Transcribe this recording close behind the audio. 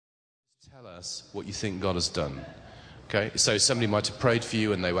tell us what you think God has done. Okay, so somebody might have prayed for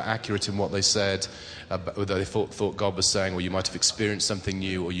you and they were accurate in what they said, or they thought God was saying, or you might have experienced something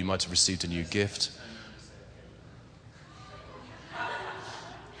new, or you might have received a new gift.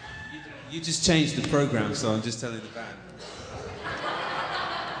 You just changed the program, so I'm just telling the band.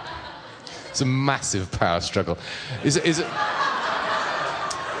 It's a massive power struggle. Is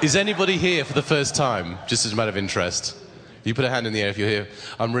anybody here for the first time, just as a matter of interest? You put a hand in the air if you're here.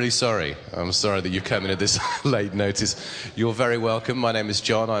 I'm really sorry. I'm sorry that you've come in at this late notice. You're very welcome. My name is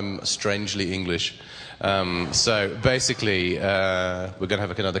John. I'm strangely English. So basically, we're going to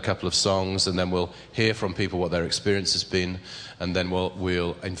have another couple of songs, and then we'll hear from people what their experience has been, and then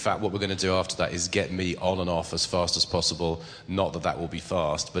we'll in fact, what we're going to do after that is get me on and off as fast as possible. Not that will be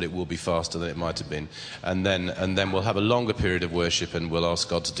fast, but it will be faster than it might have been. And then we'll have a longer period of worship, and we'll ask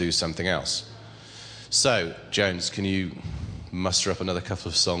God to do something else. So, Jones, can you muster up another couple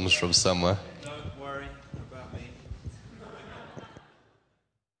of songs from somewhere? Don't worry about me.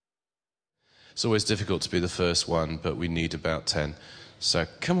 It's always difficult to be the first one, but we need about 10. So,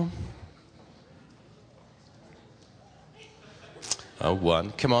 come on. Oh,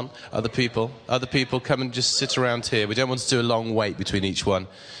 one. Come on. Other people, come and just sit around here. We don't want to do a long wait between each one.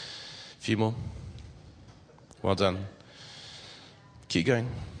 A few more. Well done. Keep going.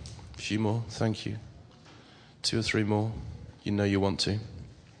 A few more. Thank you. 2 or 3 more. You know you want to.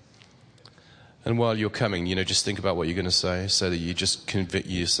 And while you're coming, just think about what you're going to say, so that you just convict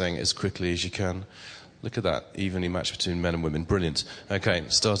you saying it as quickly as you can. Look at that, evenly matched between men and women. Brilliant. Okay,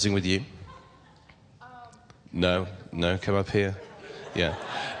 starting with you. No, come up here. Yeah.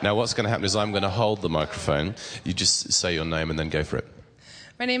 Now what's going to happen is I'm going to hold the microphone. You just say your name and then go for it.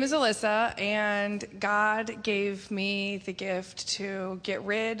 My name is Alyssa, and God gave me the gift to get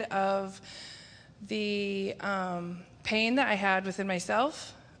rid of the pain that I had within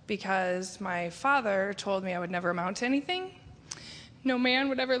myself, because my father told me I would never amount to anything. No man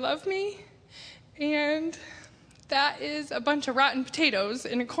would ever love me. And that is a bunch of rotten potatoes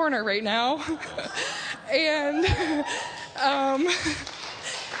in a corner right now. And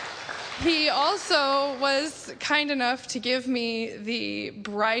he also was kind enough to give me the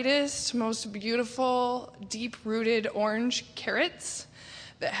brightest, most beautiful, deep-rooted orange carrots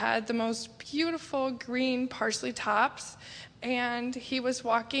that had the most beautiful green parsley tops. And he was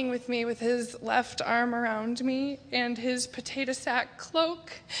walking with me with his left arm around me and his potato sack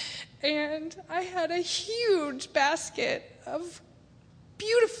cloak. And I had a huge basket of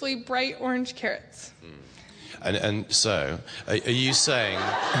beautifully bright orange carrots. And so, are you saying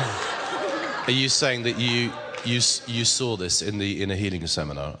that you saw this in a healing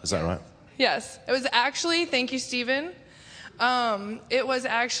seminar? Is that right? Yes. It was actually, thank you, Stephen. It was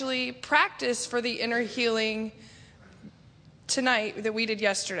actually practice for the inner healing tonight that we did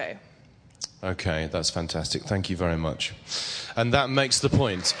yesterday. Okay, that's fantastic. Thank you very much. And that makes the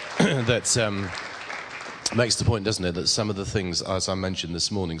point doesn't it, that some of the things, as I mentioned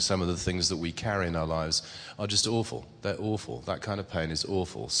this morning, some of the things that we carry in our lives are just awful. They're awful. That kind of pain is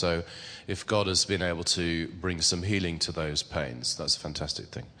awful. So if God has been able to bring some healing to those pains, that's a fantastic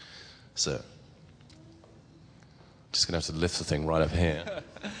thing. So, just going to have to lift the thing right up here.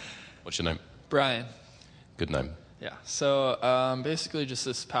 What's your name? Brian. Good name. Yeah. So basically, just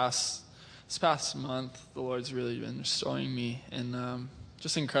this past month, the Lord's really been restoring me in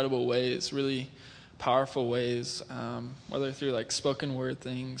just incredible ways, really powerful ways, whether through like spoken word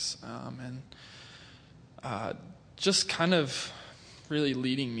things and just kind of really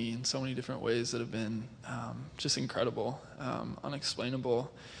leading me in so many different ways that have been just incredible,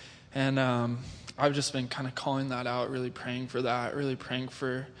 unexplainable. And I've just been kind of calling that out, really praying for that, really praying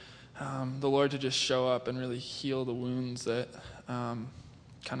for the Lord to just show up and really heal the wounds that kind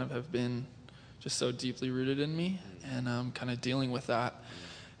of have been just so deeply rooted in me, and kind of dealing with that.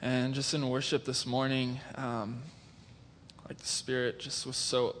 And just in worship this morning, like the Spirit just was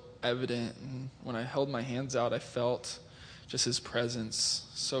so evident. And when I held my hands out, I felt just His presence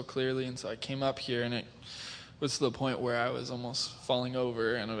so clearly. And so I came up here, and it was to the point where I was almost falling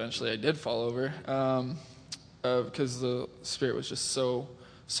over, and eventually I did fall over, because the Spirit was just so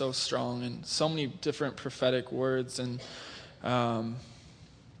strong, and so many different prophetic words, and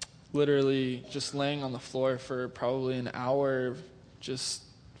literally just laying on the floor for probably an hour, just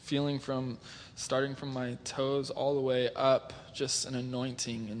feeling starting from my toes all the way up, just an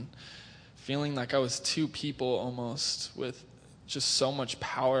anointing, and feeling like I was two people almost, with just so much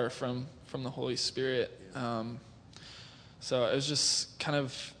power from the Holy Spirit. So it was just kind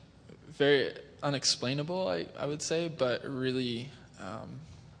of very unexplainable, I would say, but really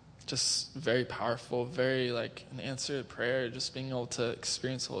just very powerful, very like an answered prayer, just being able to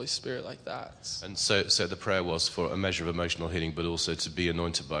experience the Holy Spirit like that. And so the prayer was for a measure of emotional healing, but also to be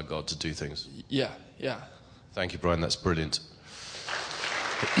anointed by God to do things. Yeah. Thank you, Brian. That's brilliant.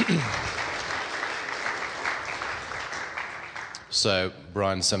 So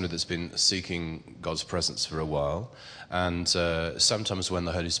Brian's somebody that's been seeking God's presence for a while, and sometimes when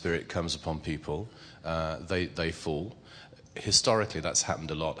the Holy Spirit comes upon people, they fall. Historically, that's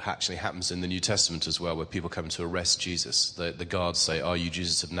happened a lot. Actually happens in the New Testament as well, where people come to arrest Jesus. The guards say, "Are you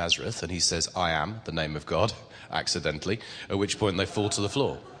Jesus of Nazareth?" And he says, "I am," the name of God, accidentally, at which point they fall to the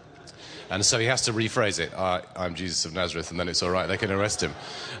floor. And so he has to rephrase it, "I'm Jesus of Nazareth," and then it's all right, they can arrest him.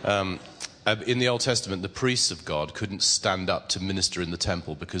 In the Old Testament, the priests of God couldn't stand up to minister in the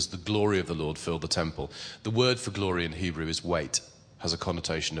temple because the glory of the Lord filled the temple. The word for glory in Hebrew is weight, has a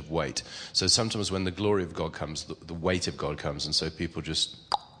connotation of weight. So sometimes when the glory of God comes, the weight of God comes, and so people just...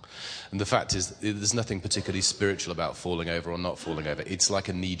 And the fact is, there's nothing particularly spiritual about falling over or not falling over. It's like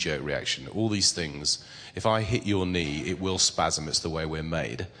a knee-jerk reaction. All these things, if I hit your knee, it will spasm. It's the way we're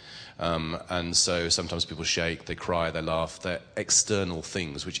made. And so sometimes people shake, they cry, they laugh. They're external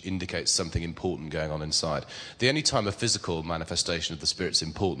things which indicate something important going on inside. The only time a physical manifestation of the Spirit's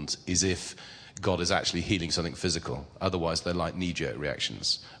important is if God is actually healing something physical. Otherwise, they're like knee-jerk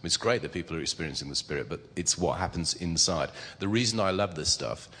reactions. I mean, it's great that people are experiencing the Spirit, but it's what happens inside. The reason I love this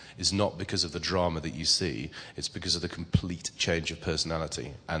stuff is not because of the drama that you see. It's because of the complete change of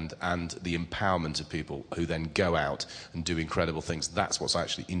personality and the empowerment of people who then go out and do incredible things. That's what's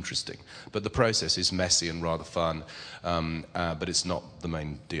actually interesting. But the process is messy and rather fun, but it's not the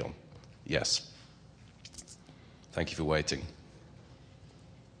main deal. Yes. Thank you for waiting.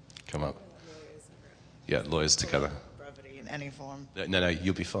 Come up. Yeah, lawyers together. Brevity in any form. No,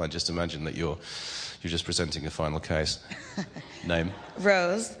 you'll be fine. Just imagine that you're just presenting a final case. Name?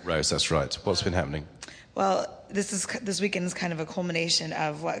 Rose. Rose, that's right. What's been happening? Well, this weekend is kind of a culmination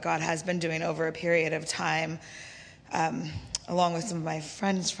of what God has been doing over a period of time. Along with some of my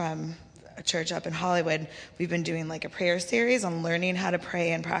friends from a church up in Hollywood, we've been doing like a prayer series on learning how to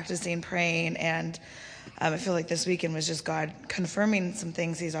pray and practicing praying. And I feel like this weekend was just God confirming some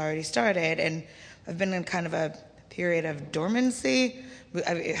things he's already started. And I've been in kind of a period of dormancy.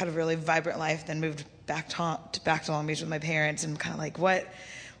 I had a really vibrant life, then moved back to Long Beach with my parents, and kind of like,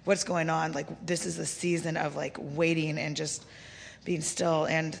 what's going on? Like, this is a season of like waiting and just being still.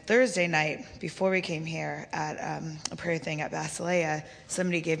 And Thursday night, before we came here at a prayer thing at Basileia,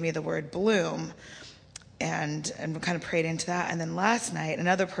 somebody gave me the word bloom, and kind of prayed into that. And then last night,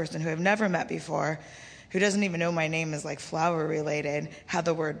 another person who I've never met before, who doesn't even know my name is like flower related, had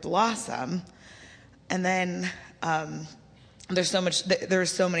the word blossom. And then there are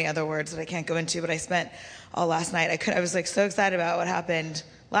so many other words that I can't go into, but I spent all last night. I was like so excited about what happened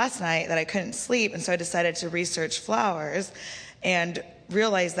last night that I couldn't sleep, and so I decided to research flowers and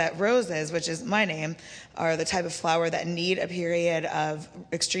realized that roses, which is my name, are the type of flower that need a period of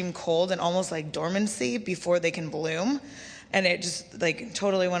extreme cold and almost like dormancy before they can bloom. And it just like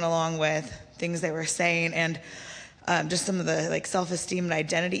totally went along with things they were saying, and just some of the like self-esteem and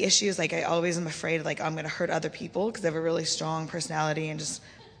identity issues. Like I always am afraid like I'm going to hurt other people because I have a really strong personality, and just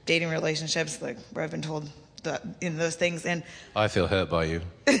dating relationships like where I've been told in those things. And I feel hurt by you.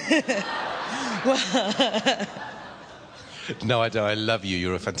 No, I don't. I love you.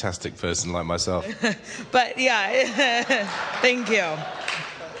 You're a fantastic person like myself. But yeah, thank you.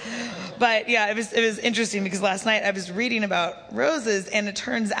 But yeah, it was interesting because last night I was reading about roses, and it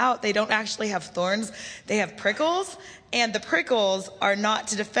turns out they don't actually have thorns. They have prickles, and the prickles are not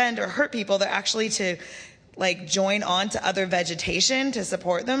to defend or hurt people. They're actually to like join on to other vegetation to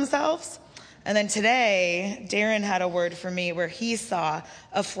support themselves. And then today, Darren had a word for me where he saw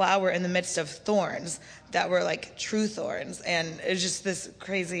a flower in the midst of thorns that were like true thorns. And it's just this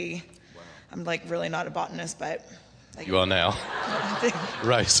crazy, I'm like really not a botanist, but... You are now.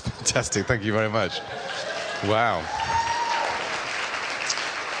 Rose, fantastic. Thank you very much. Wow.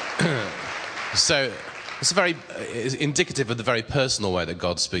 So it's indicative of the very personal way that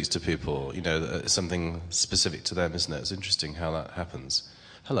God speaks to people. You know, something specific to them, isn't it? It's interesting how that happens.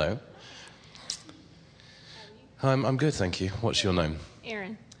 Hello. I'm good, thank you. What's your name?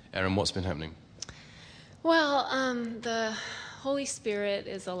 Erin. Erin, what's been happening? Well, the Holy Spirit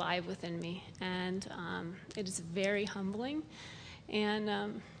is alive within me, and it is very humbling. And I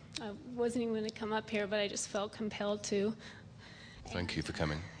wasn't even going to come up here, but I just felt compelled to. Thank you for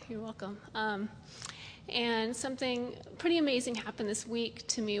coming. You're welcome. And something pretty amazing happened this week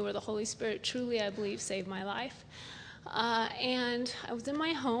to me where the Holy Spirit truly, I believe, saved my life. And I was in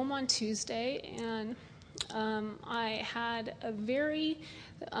my home on Tuesday, and I had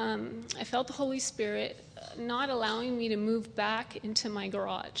I felt the Holy Spirit not allowing me to move back into my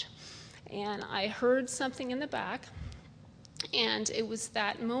garage. And I heard something in the back, and it was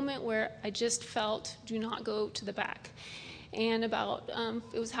that moment where I just felt, do not go to the back. And it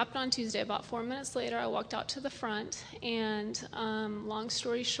happened on Tuesday. About 4 minutes later, I walked out to the front, and long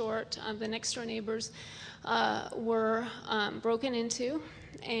story short, the next door neighbors were broken into,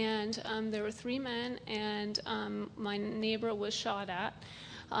 and there were 3 men, and my neighbor was shot at,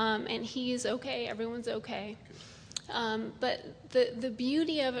 and he is okay. Everyone's okay. But the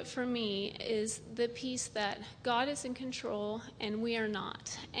beauty of it for me is the piece that God is in control and we are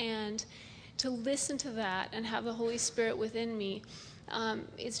not. And to listen to that and have the Holy Spirit within me,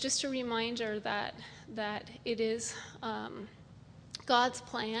 it's just a reminder that it is God's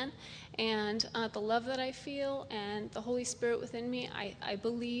plan, and the love that I feel and the Holy Spirit within me, I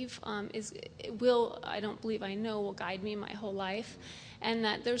believe I know will guide me my whole life, and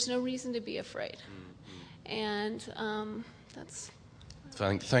that there's no reason to be afraid. And that's...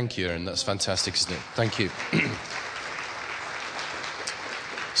 Thank you, Erin. That's fantastic, isn't it? Thank you.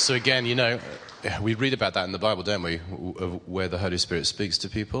 So again, we read about that in the Bible, don't we? Where the Holy Spirit speaks to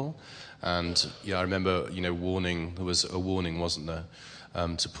people. And I remember, there was a warning, wasn't there,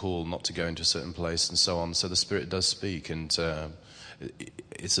 to Paul not to go into a certain place and so on. So the Spirit does speak, and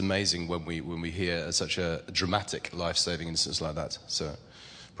it's amazing when we hear such a dramatic, life-saving instance like that. So,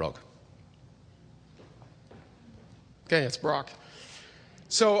 Brock. Okay, it's Brock.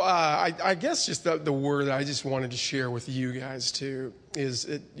 So I guess just the word that I just wanted to share with you guys too is,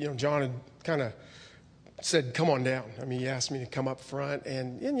 John had kind of said, come on down. I mean, he asked me to come up front,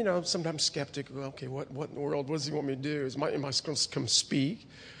 and sometimes skeptical. Okay, what in the world? What does he want me to do? Am I supposed to come speak?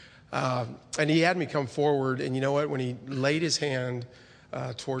 And he had me come forward, and you know what? When he laid his hand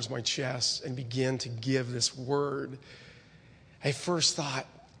towards my chest and began to give this word, I first thought,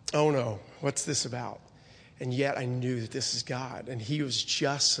 oh no, what's this about? And yet I knew that this is God, and he was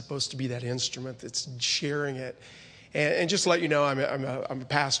just supposed to be that instrument that's sharing it. And just to let you know, I'm a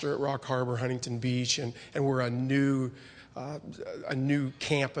pastor at Rock Harbor, Huntington Beach, and we're a new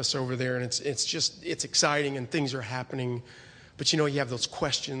campus over there, and it's exciting, and things are happening. But you have those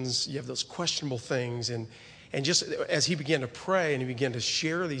questions, you have those questionable things, and just as he began to pray and he began to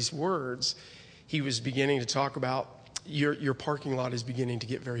share these words, he was beginning to talk about your parking lot is beginning to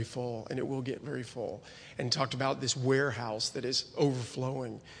get very full, and it will get very full. And he talked about this warehouse that is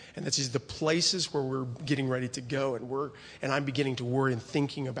overflowing, and that's just the places where we're getting ready to go, and I'm beginning to worry and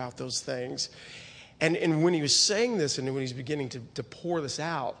thinking about those things. And when he was saying this, and when he was beginning to pour this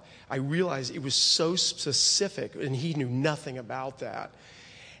out, I realized it was so specific, and he knew nothing about that.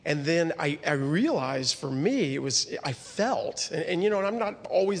 And then I realized for me, I felt, and I'm not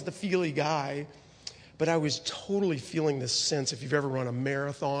always the feely guy, but I was totally feeling this sense, if you've ever run a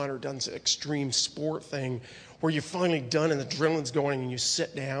marathon or done some extreme sport thing, where you're finally done and the adrenaline's going and you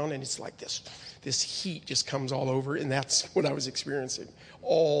sit down and it's like this heat just comes all over. And that's what I was experiencing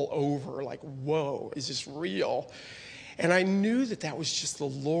all over. Like, whoa, is this real? And I knew that was just the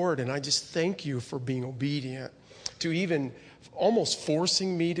Lord. And I just thank you for being obedient to even almost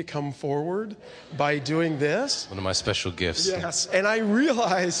forcing me to come forward by doing this. One of my special gifts. Yes. And I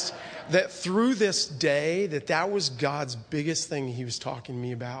realized that through this day, that was God's biggest thing he was talking to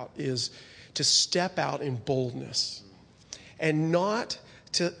me about, is to step out in boldness and not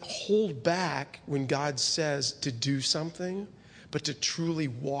to hold back when God says to do something, but to truly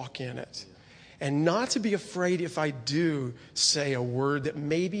walk in it. And not to be afraid if I do say a word that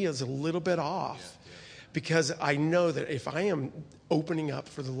maybe is a little bit off. Because I know that if I am opening up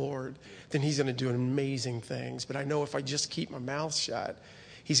for the Lord, then he's going to do amazing things. But I know if I just keep my mouth shut,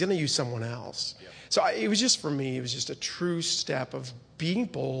 he's going to use someone else. Yep. So it was just, for me, it was just a true step of being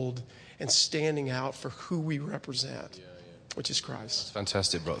bold and standing out for who we represent, which is Christ. That's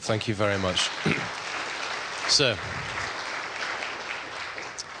fantastic, bro. Thank you very much. So,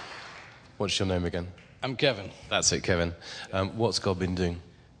 what's your name again? I'm Kevin. That's it, Kevin. What's God been doing?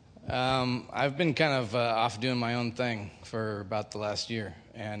 I've been kind of off doing my own thing for about the last year,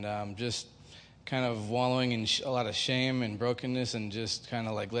 and just kind of wallowing in a lot of shame and brokenness, and just kind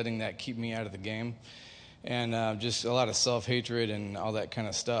of like letting that keep me out of the game, and just a lot of self-hatred and all that kind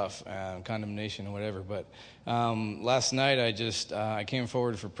of stuff, condemnation and whatever. But last night I came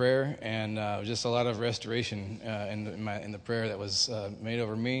forward for prayer, and just a lot of restoration in the prayer that was made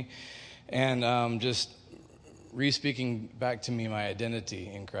over me, and just re-speaking back to me my identity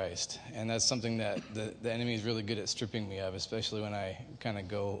in Christ. And that's something that the enemy is really good at stripping me of, especially when I kind of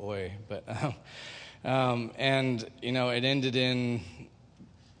go away. But and it ended in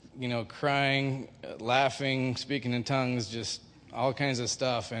crying, laughing, speaking in tongues, just all kinds of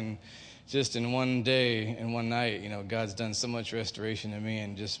stuff. And just in one day and one night, God's done so much restoration in me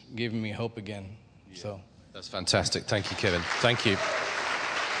and just giving me hope again. Yeah. So that's fantastic. Thank you, Kevin. Thank you.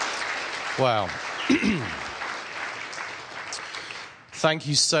 Wow. Thank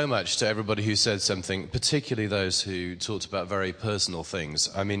you so much to everybody who said something, particularly those who talked about very personal things.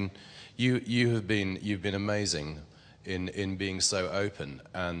 I mean, you've been amazing in being so open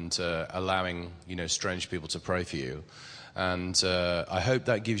and allowing strange people to pray for you, and I hope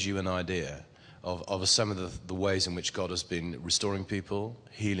that gives you an idea of some of the ways in which God has been restoring people,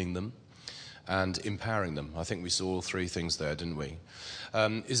 healing them, and empowering them. I think we saw all three things there, didn't we?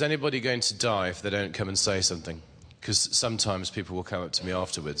 Is anybody going to die if they don't come and say something? Because sometimes people will come up to me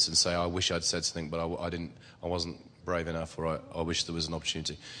afterwards and say, I wish I'd said something, but I wasn't brave enough, or I wish there was an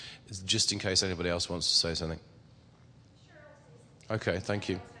opportunity. Just in case anybody else wants to say something. Okay, thank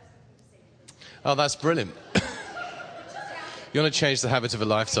you. Oh, that's brilliant. You want to change the habit of a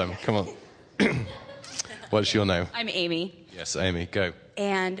lifetime. Come on. What's your name? I'm Amy. Yes, Amy, go.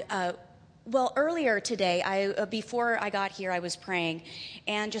 And well, earlier today, before I got here, I was praying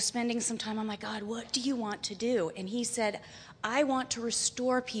and just spending some time. I'm like, God, what do you want to do? And he said, I want to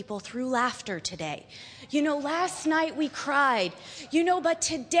restore people through laughter today. Last night we cried, but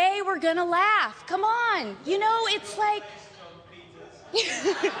today we're going to laugh. Come on. It's like,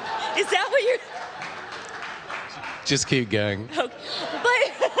 is that what you're... Just keep going. Okay.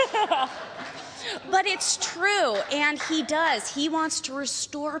 But it's true, and he does. He wants to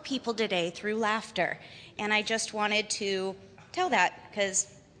restore people today through laughter. And I just wanted to tell that because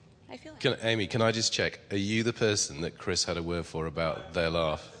I feel like... Amy, can I just check? Are you the person that Chris had a word for about their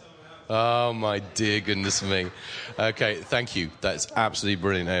laugh? Oh, my dear goodness me. Okay, thank you. That's absolutely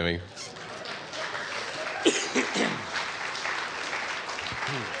brilliant, Amy.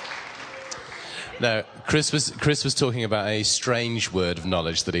 Now, Chris was talking about a strange word of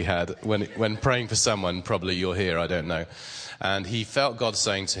knowledge that he had when praying for someone. Probably you're here, I don't know. And he felt God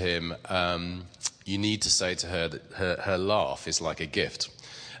saying to him, you need to say to her that her laugh is like a gift.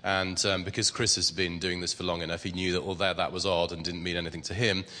 And because Chris has been doing this for long enough, he knew that although that was odd and didn't mean anything to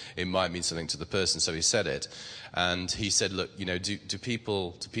him, it might mean something to the person, so he said it. And he said, look, do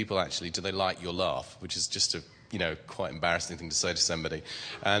people actually, do they like your laugh? Which is just a quite embarrassing thing to say to somebody.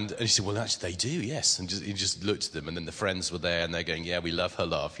 And he said, well, actually, they do, yes. And he just looked at them, and then the friends were there, and they're going, yeah, we love her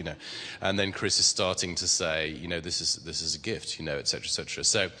laugh, And then Chris is starting to say, this is a gift, et cetera, et cetera.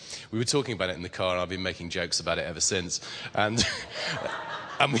 So we were talking about it in the car, and I've been making jokes about it ever since. And...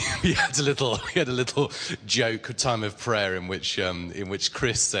 And we had a little joke time of prayer in which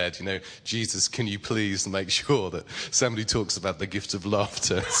Chris said, Jesus, can you please make sure that somebody talks about the gift of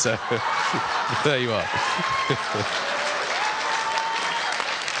laughter? So there you are.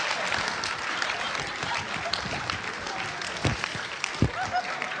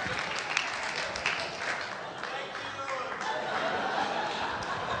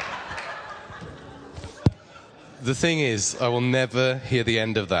 The thing is, I will never hear the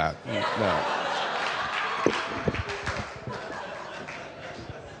end of that. No.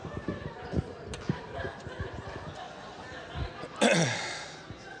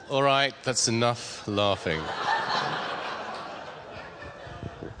 All right, that's enough laughing.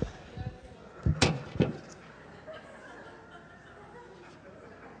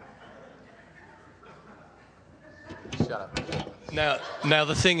 Shut up. Now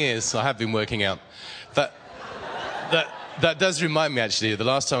the thing is, I have been working out that does remind me, actually, the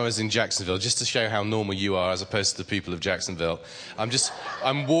last time I was in Jacksonville, just to show how normal you are as opposed to the people of Jacksonville.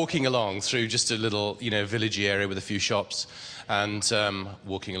 I'm walking along through just a little, villagey area with a few shops, and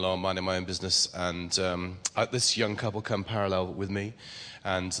walking along, minding my own business, and this young couple come parallel with me,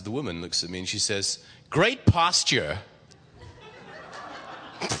 and the woman looks at me and she says, "Great posture."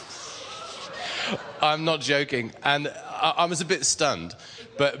 I'm not joking, and I was a bit stunned.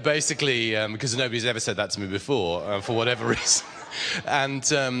 But basically, because nobody's ever said that to me before, for whatever reason. And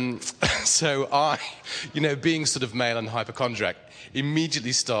so I, being sort of male and hypochondriac,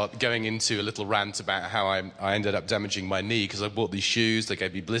 immediately start going into a little rant about how I ended up damaging my knee because I bought these shoes, they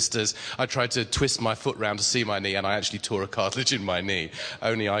gave me blisters. I tried to twist my foot round to see my knee, and I actually tore a cartilage in my knee.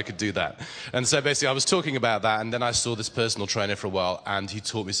 Only I could do that. And so basically I was talking about that, and then I saw this personal trainer for a while, and he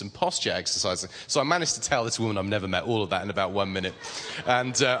taught me some posture exercises. So I managed to tell this woman I've never met all of that in about 1 minute.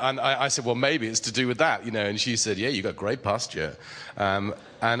 And I said, well, maybe it's to do with that, and she said, yeah, you got great posture.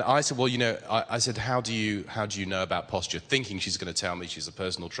 And I said, well, I said, how do you know about posture? Thinking she's going to tell me she's a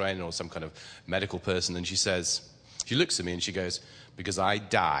personal trainer or some kind of medical person. And she looks at me and she goes, because I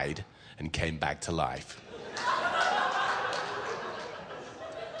died and came back to life.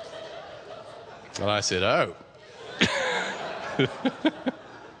 And I said, oh.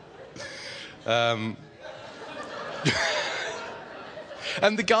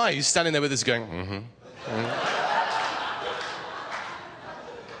 And the guy who's standing there with us going,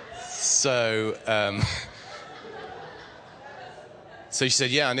 So she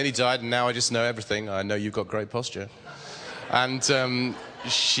said, yeah, I nearly died, and now I just know everything. I know you've got great posture. And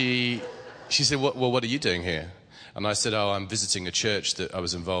she said, well, what are you doing here? And I said, I'm visiting a church that I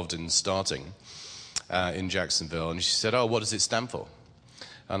was involved in starting in Jacksonville. And she said, what does it stand for?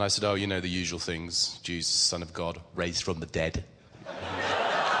 And I said, the usual things. Jesus, Son of God, raised from the dead.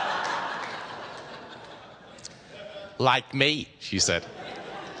 Like me, she said.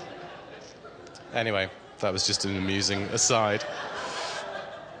 Anyway, that was just an amusing aside.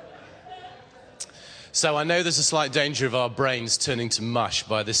 So I know there's a slight danger of our brains turning to mush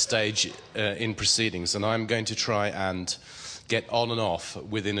by this stage in proceedings, and I'm going to try and get on and off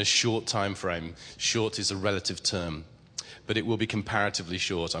within a short time frame. Short is a relative term, but it will be comparatively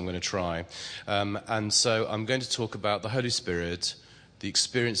short. I'm going to try. And so I'm going to talk about the Holy Spirit, the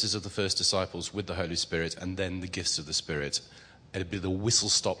experiences of the first disciples with the Holy Spirit, and then the gifts of the Spirit. It'll be the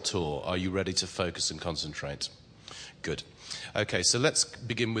whistle-stop tour. Are you ready to focus and concentrate? Good. Okay, so let's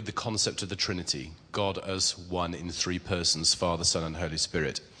begin with the concept of the Trinity. God as one in three persons, Father, Son, and Holy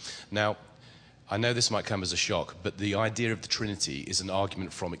Spirit. Now, I know this might come as a shock, but the idea of the Trinity is an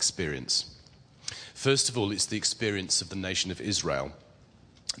argument from experience. First of all, it's the experience of the nation of Israel.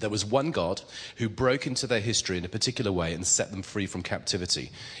 There was one God who broke into their history in a particular way and set them free from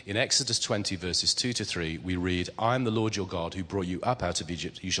captivity. In Exodus 20, verses 2 to 3, we read, I am the Lord your God who brought you up out of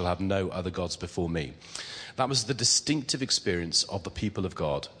Egypt. You shall have no other gods before me. That was the distinctive experience of the people of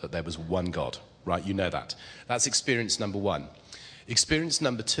God, that there was one God, right? You know that. That's experience number one. Experience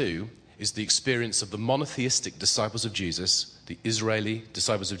number two is the experience of the monotheistic disciples of Jesus, the Israeli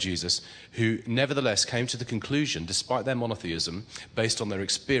disciples of Jesus, who nevertheless came to the conclusion, despite their monotheism, based on their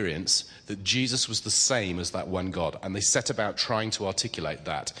experience, that Jesus was the same as that one God. And they set about trying to articulate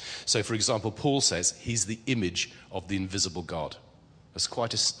that. So, for example, Paul says he's the image of the invisible God. That's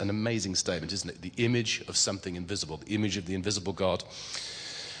quite an amazing statement, isn't it? The image of something invisible, the image of the invisible God.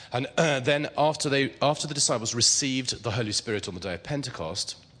 And then after the disciples received the Holy Spirit on the day of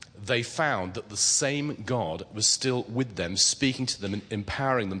Pentecost, they found that the same God was still with them, speaking to them and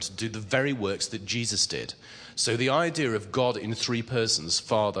empowering them to do the very works that Jesus did. So the idea of God in three persons,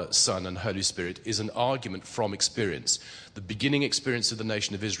 Father, Son, and Holy Spirit, is an argument from experience. The beginning experience of the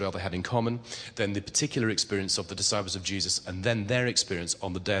nation of Israel they had in common, then the particular experience of the disciples of Jesus, and then their experience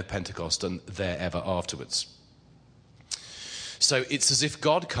on the day of Pentecost and therever afterwards. So it's as if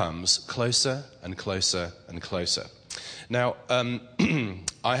God comes closer and closer and closer. Now,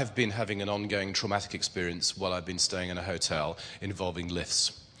 I have been having an ongoing traumatic experience while I've been staying in a hotel involving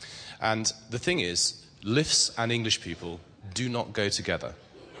lifts. And the thing is, lifts and English people do not go together.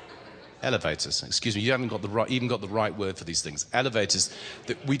 Elevators, excuse me, you haven't got even got the right word for these things. Elevators,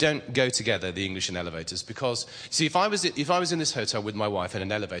 we don't go together, the English and elevators, because, see, if I was in this hotel with my wife in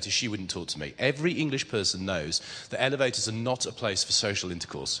an elevator, she wouldn't talk to me. Every English person knows that elevators are not a place for social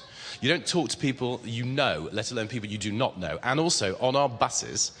intercourse. You don't talk to people you know, let alone people you do not know. And also, on our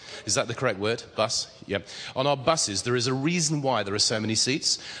buses, is that the correct word? Bus? Yep. On our buses, there is a reason why there are so many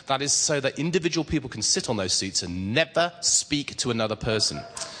seats. That is so that individual people can sit on those seats and never speak to another person.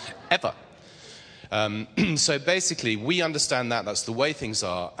 Ever. So basically, we understand that. That's the way things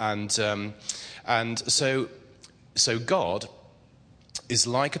are. And so God is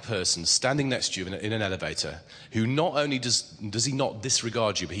like a person standing next to you in an elevator who not only does he not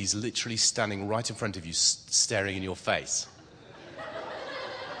disregard you, but he's literally standing right in front of you, staring in your face,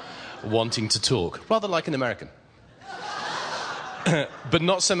 wanting to talk. Rather like an American. But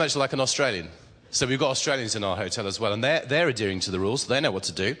not so much like an Australian. So we've got Australians in our hotel as well, and they're adhering to the rules. They know what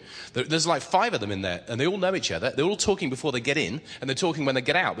to do. There's like 5 of them in there, and they all know each other. They're all talking before they get in, and they're talking when they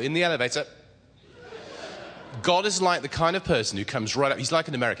get out. But in the elevator, God is like the kind of person who comes right up. He's like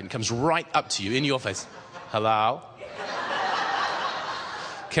an American, comes right up to you in your face. Hello?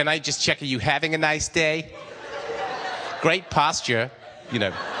 Can I just check, are you having a nice day? Great posture. You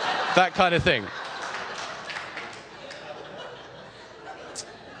know, that kind of thing.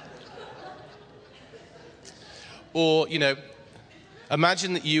 Or, you know,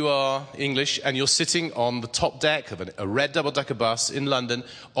 imagine that you are English and you're sitting on the top deck of a red double-decker bus in London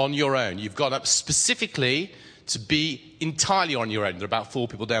on your own. You've gone up specifically to be entirely on your own. There are about 4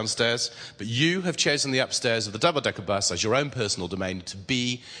 people downstairs, but you have chosen the upstairs of the double-decker bus as your own personal domain to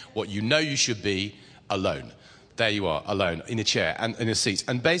be what you know you should be, alone. There you are, alone, in a chair and in a seat.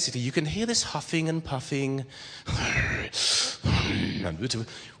 And basically, you can hear this huffing and puffing and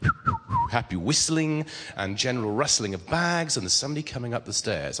happy whistling and general rustling of bags, and there's somebody coming up the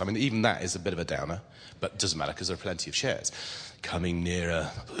stairs. I mean, even that is a bit of a downer, but it doesn't matter because there are plenty of shares. Coming nearer,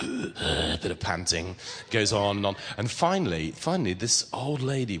 a bit of panting, goes on and on. And finally, this old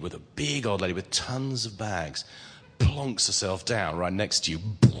lady with tons of bags plonks herself down right next to you.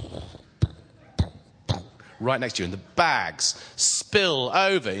 Right next to you, and the bags spill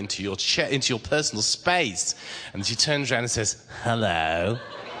over into your personal space. And she turns around and says, "Hello."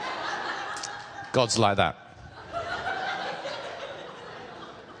 God's like that.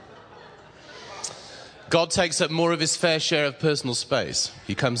 God takes up more of his fair share of personal space.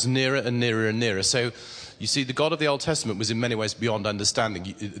 He comes nearer and nearer and nearer. So, you see, the God of the Old Testament was in many ways beyond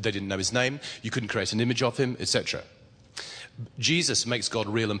understanding. They didn't know his name. You couldn't create an image of him, etc. Jesus makes God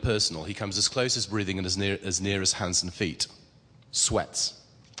real and personal. He comes as close as breathing and as near as hands and feet. Sweats,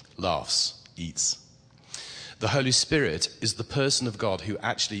 laughs, eats. The Holy Spirit is the person of God who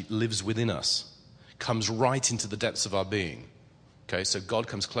actually lives within us, comes right into the depths of our being. Okay, so God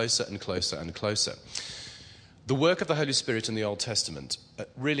comes closer and closer and closer. The work of the Holy Spirit in the Old Testament,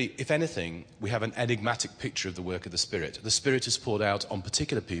 really, if anything, we have an enigmatic picture of the work of the Spirit. The Spirit is poured out on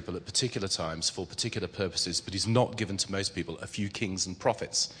particular people at particular times for particular purposes, but he's not given to most people, a few kings and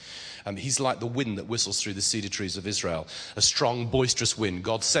prophets. He's like the wind that whistles through the cedar trees of Israel, a strong, boisterous wind.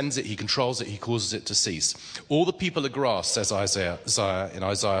 God sends it, he controls it, he causes it to cease. All the people are grass, says Isaiah in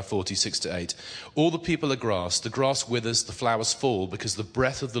Isaiah 40:6-8. All the people are grass. The grass withers, the flowers fall, because the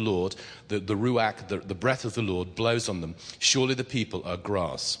breath of the Lord, the ruach, the breath of the Lord blows on them. Surely the people are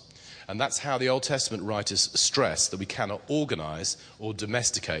grass. And that's how the Old Testament writers stress that we cannot organize or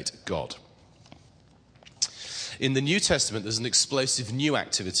domesticate God. In the New Testament, there's an explosive new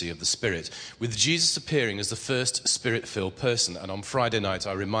activity of the Spirit, with Jesus appearing as the first Spirit-filled person. And on Friday night,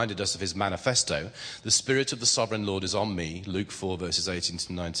 I reminded us of his manifesto, "The Spirit of the Sovereign Lord is on me," Luke 4, verses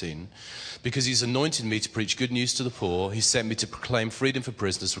 18-19. "Because he's anointed me to preach good news to the poor. He sent me to proclaim freedom for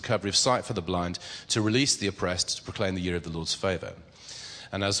prisoners, recovery of sight for the blind, to release the oppressed, to proclaim the year of the Lord's favor."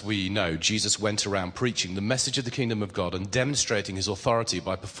 And as we know, Jesus went around preaching the message of the kingdom of God and demonstrating his authority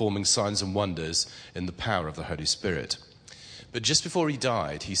by performing signs and wonders in the power of the Holy Spirit. But just before he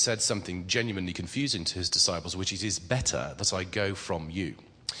died, he said something genuinely confusing to his disciples, which "it is better that I go from you."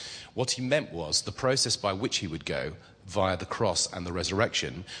 What he meant was the process by which he would go, via the cross and the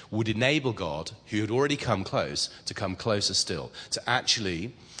resurrection, would enable God, who had already come close, to come closer still, to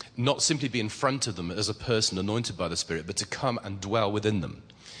actually not simply be in front of them as a person anointed by the Spirit, but to come and dwell within them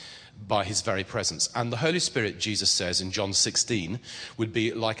by his very presence. And the Holy Spirit, Jesus says in John 16, would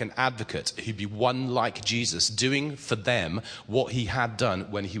be like an advocate. He'd be one like Jesus, doing for them what he had done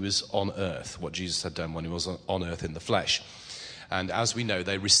when he was on earth, what Jesus had done when he was on earth in the flesh. And as we know,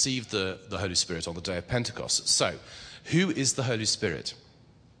 they received the Holy Spirit on the day of Pentecost. So, who is the Holy Spirit?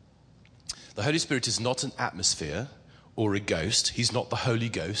 The Holy Spirit is not an atmosphere or a ghost. He's not the Holy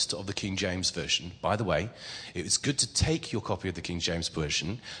Ghost of the King James Version. By the way, it's good to take your copy of the King James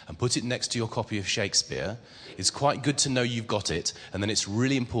Version and put it next to your copy of Shakespeare. It's quite good to know you've got it, and then it's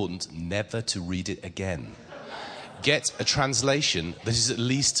really important never to read it again. Get a translation that is at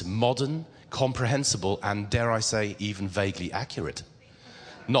least modern, comprehensible, and, dare I say, even vaguely accurate.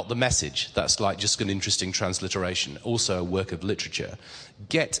 Not the message, that's like just an interesting transliteration, also a work of literature.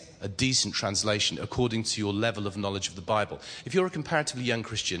 Get a decent translation according to your level of knowledge of the Bible. If you're a comparatively young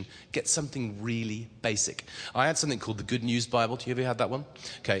Christian, get something really basic. I had something called the Good News Bible. Do you ever had that one?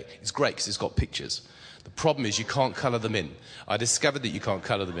 Okay, it's great because it's got pictures. The problem is you can't colour them in. I discovered that you can't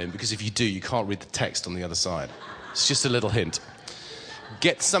colour them in because if you do, you can't read the text on the other side. It's just a little hint.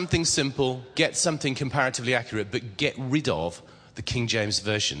 Get something simple, get something comparatively accurate, but get rid of the King James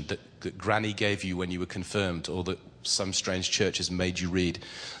Version that Granny gave you when you were confirmed, or that some strange church has made you read.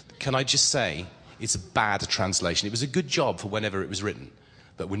 Can I just say, it's a bad translation. It was a good job for whenever it was written,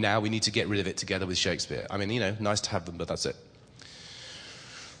 but we need to get rid of it together with Shakespeare. I mean, nice to have them, but that's it.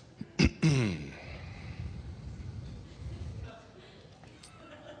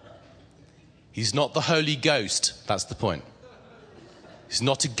 He's not the Holy Ghost, that's the point. He's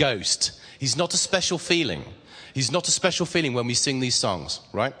not a ghost. He's not a special feeling. He's not a special feeling when we sing these songs,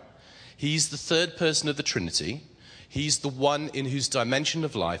 right? He's the third person of the Trinity. He's the one in whose dimension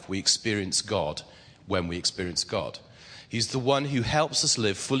of life we experience God when we experience God. He's the one who helps us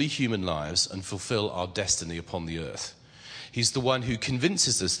live fully human lives and fulfill our destiny upon the earth. He's the one who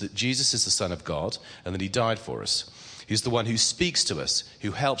convinces us that Jesus is the Son of God and that he died for us. He's the one who speaks to us,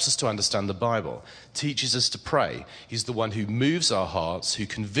 who helps us to understand the Bible, teaches us to pray. He's the one who moves our hearts, who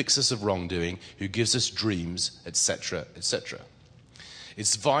convicts us of wrongdoing, who gives us dreams, etc., etc.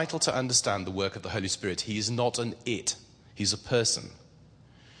 It's vital to understand the work of the Holy Spirit. He is not an it. He's a person.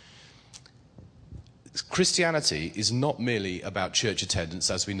 Christianity is not merely about church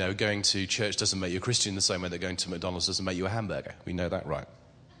attendance. As we know, going to church doesn't make you a Christian the same way that going to McDonald's doesn't make you a hamburger. We know that, right?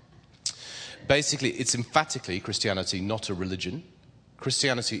 Basically, it's emphatically Christianity, not a religion.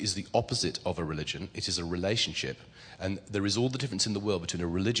 Christianity is the opposite of a religion. It is a relationship. And there is all the difference in the world between a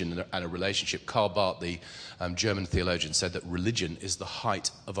religion and a relationship. Karl Barth, the German theologian, said that religion is the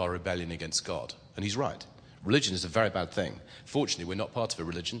height of our rebellion against God. And he's right. Religion is a very bad thing. Fortunately, we're not part of a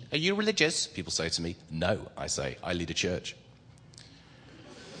religion. Are you religious? People say to me. No, I say. I lead a church.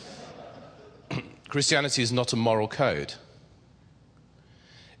 Christianity is not a moral code.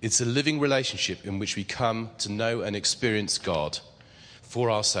 It's a living relationship in which we come to know and experience God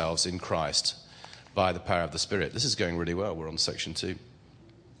for ourselves in Christ by the power of the Spirit. This is going really well. We're on section 2.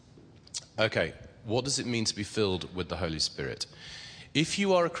 Okay, what does it mean to be filled with the Holy Spirit? If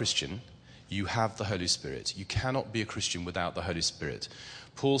you are a Christian, you have the Holy Spirit. You cannot be a Christian without the Holy Spirit.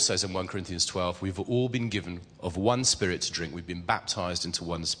 Paul says in 1 Corinthians 12, we've all been given of one Spirit to drink. We've been baptized into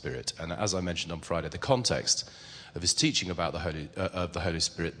one Spirit. And as I mentioned on Friday, the context of his teaching about the Holy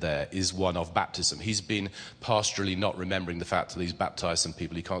Spirit there is one of baptism. He's been pastorally not remembering the fact that he's baptized some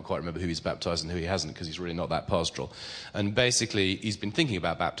people. He can't quite remember who he's baptized and who he hasn't because he's really not that pastoral. And basically, he's been thinking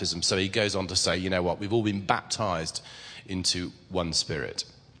about baptism, so he goes on to say, you know what, we've all been baptized into one Spirit,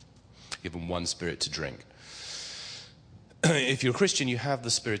 given one Spirit to drink. If you're a Christian, you have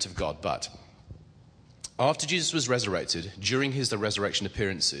the Spirit of God, but after Jesus was resurrected, during his resurrection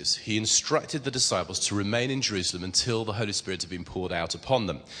appearances, he instructed the disciples to remain in Jerusalem until the Holy Spirit had been poured out upon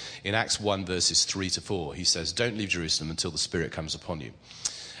them. In Acts 1, verses 3 to 4, he says, don't leave Jerusalem until the Spirit comes upon you.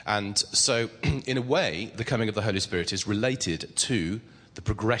 And so, in a way, the coming of the Holy Spirit is related to the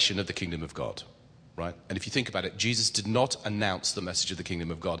progression of the kingdom of God. Right? And if you think about it, Jesus did not announce the message of the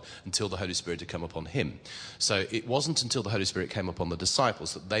kingdom of God until the Holy Spirit had come upon him. So it wasn't until the Holy Spirit came upon the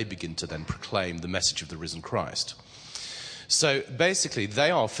disciples that they begin to then proclaim the message of the risen Christ. So basically,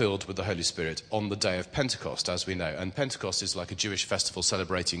 they are filled with the Holy Spirit on the day of Pentecost, as we know. And Pentecost is like a Jewish festival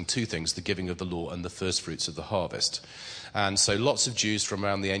celebrating two things, the giving of the law and the first fruits of the harvest. And so lots of Jews from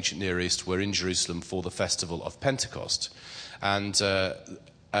around the ancient Near East were in Jerusalem for the festival of Pentecost. And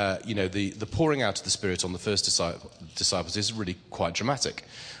the pouring out of the Spirit on the first disciples is really quite dramatic.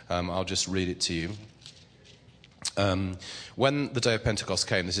 I'll just read it to you. When the day of Pentecost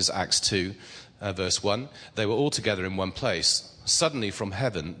came, this is Acts 2, verse 1, they were all together in one place. Suddenly from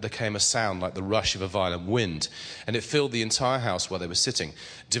heaven there came a sound like the rush of a violent wind, and it filled the entire house where they were sitting.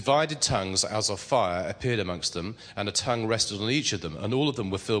 Divided tongues as of fire appeared amongst them, and a tongue rested on each of them, and all of them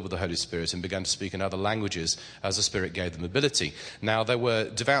were filled with the Holy Spirit and began to speak in other languages as the Spirit gave them ability. Now there were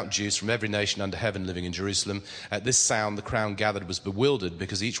devout Jews from every nation under heaven living in Jerusalem. At this sound the crowd gathered was bewildered,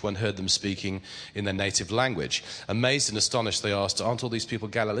 because each one heard them speaking in their native language. Amazed and astonished they asked, aren't all these people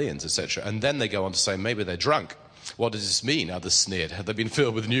Galileans, etc.? And then they go on to say, maybe they're drunk. What does this mean? Others sneered. Have they been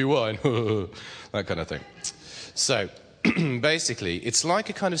filled with new wine? That kind of thing. So, basically, it's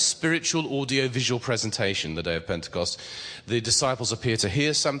like a kind of spiritual audio-visual presentation, the day of Pentecost. The disciples appear to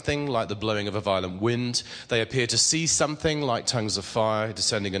hear something like the blowing of a violent wind. They appear to see something like tongues of fire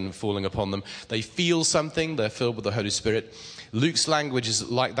descending and falling upon them. They feel something. They're filled with the Holy Spirit. Luke's language is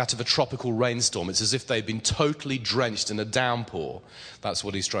like that of a tropical rainstorm. It's as if they've been totally drenched in a downpour. That's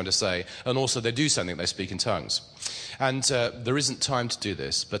what he's trying to say. And also they do something, they speak in tongues. And there isn't time to do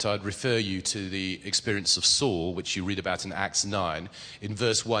this, but I'd refer you to the experience of Saul, which you read about in Acts 9. In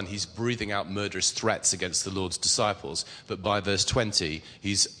verse 1, he's breathing out murderous threats against the Lord's disciples. But by verse 20,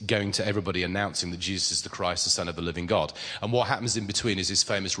 he's going to everybody announcing that Jesus is the Christ, the Son of the living God. And what happens in between is his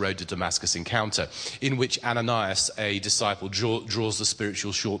famous road to Damascus encounter, in which Ananias, a disciple, draws the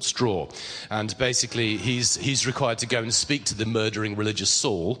spiritual short straw. And basically, he's required to go and speak to the murdering religious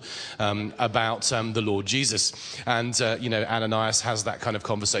Saul about the Lord Jesus. And, Ananias has that kind of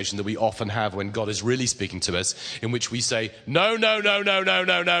conversation that we often have when God is really speaking to us, in which we say, no,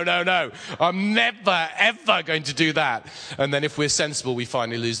 I'm never, ever going to do that. And then if we're sensible, we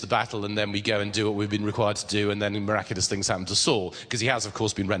finally lose the battle, and then we go and do what we've been required to do, and then miraculous things happen to Saul, because he has, of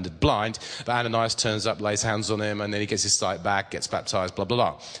course, been rendered blind. But Ananias turns up, lays hands on him, and then he gets his sight back, gets baptized, blah, blah,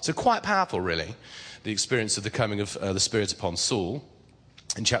 blah. So quite powerful, really, the experience of the coming of the Spirit upon Saul.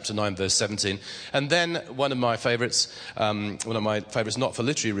 in chapter 9, verse 17. And then one of my favorites not for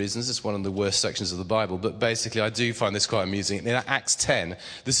literary reasons, it's one of the worst sections of the Bible, but basically I do find this quite amusing. In Acts 10,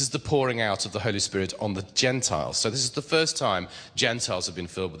 this is the pouring out of the Holy Spirit on the Gentiles. So this is the first time Gentiles have been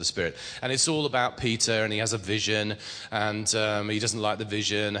filled with the Spirit. And it's all about Peter, and he has a vision, and he doesn't like the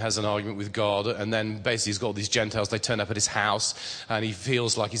vision, has an argument with God, and then basically he's got all these Gentiles, they turn up at his house, and he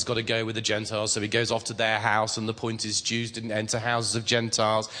feels like he's got to go with the Gentiles, so he goes off to their house, and the point is Jews didn't enter houses of Gentiles,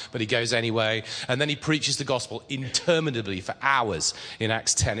 but he goes anyway, and then he preaches the gospel interminably for hours in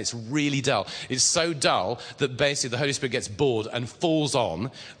Acts 10. It's really dull. It's so dull that basically the Holy Spirit gets bored and falls on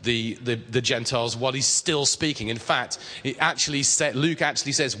the Gentiles while he's still speaking. In fact, Luke actually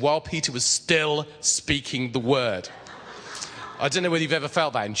says, while Peter was still speaking the word. I don't know whether you've ever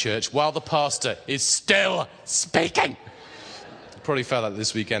felt that in church, while the pastor is still speaking. Probably felt that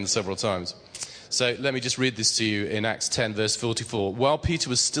this weekend several times. So let me just read this to you in Acts 10, verse 44. While Peter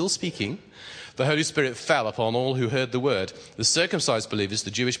was still speaking, the Holy Spirit fell upon all who heard the word. The circumcised believers,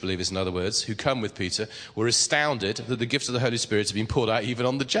 the Jewish believers, in other words, who come with Peter, were astounded that the gift of the Holy Spirit had been poured out even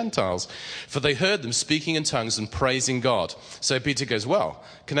on the Gentiles. For they heard them speaking in tongues and praising God. So Peter goes, well,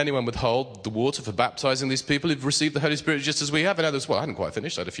 can anyone withhold the water for baptizing these people who've received the Holy Spirit just as we have? And others, well, I hadn't quite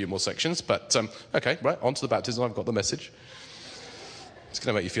finished. I had a few more sections. But, okay, right, on to the baptism. I've got the message. It's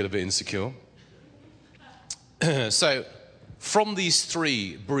going to make you feel a bit insecure. So, from these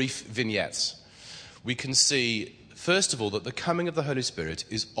three brief vignettes, we can see, first of all, that the coming of the Holy Spirit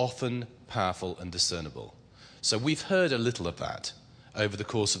is often powerful and discernible. So we've heard a little of that over the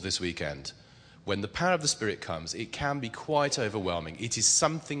course of this weekend. When the power of the Spirit comes, it can be quite overwhelming. It is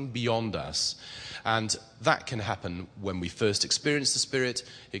something beyond us. And that can happen when we first experience the Spirit.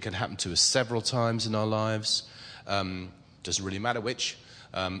 It can happen to us several times in our lives. Doesn't really matter which.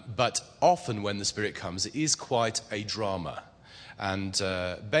 But often when the Spirit comes, it is quite a drama. And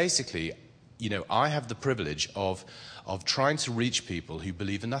basically, I have the privilege of trying to reach people who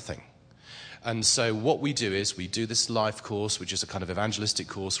believe in nothing. And so what we do is we do this life course, which is a kind of evangelistic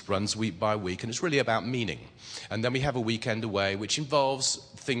course, runs week by week, and it's really about meaning. And then we have a weekend away, which involves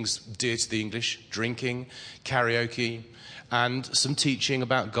things dear to the English, drinking, karaoke, and some teaching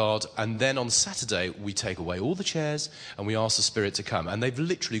about God. And then on Saturday, we take away all the chairs and we ask the Spirit to come. And they've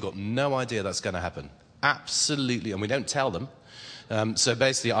literally got no idea that's going to happen. Absolutely. And we don't tell them. So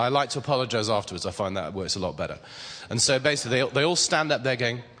basically, I like to apologize afterwards. I find that works a lot better. And so basically, they all stand up there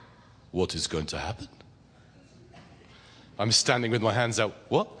going, what is going to happen? I'm standing with my hands out,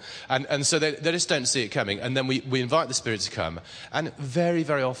 what? And so they just don't see it coming. And then we invite the Spirit to come. And very,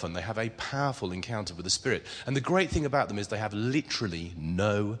 very often they have a powerful encounter with the Spirit. And the great thing about them is they have literally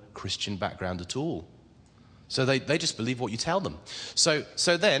no Christian background at all. So they just believe what you tell them. So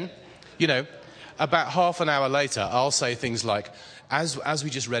then, about half an hour later, I'll say things like, as we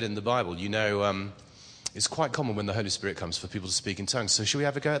just read in the Bible, it's quite common when the Holy Spirit comes for people to speak in tongues. So should we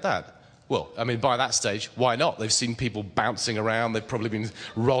have a go at that? Well, by that stage, why not? They've seen people bouncing around. They've probably been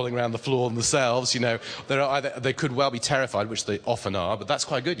rolling around the floor themselves. They could well be terrified, which they often are. But that's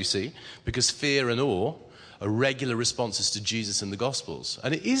quite good, you see, because fear and awe are regular responses to Jesus in the Gospels.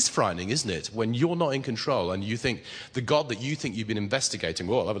 And it is frightening, isn't it, when you're not in control and you think the God that you think you've been investigating,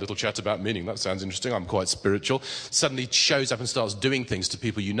 well, I'll have a little chat about meaning, that sounds interesting, I'm quite spiritual, suddenly shows up and starts doing things to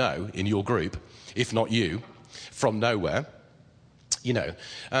people you know in your group, if not you, from nowhere.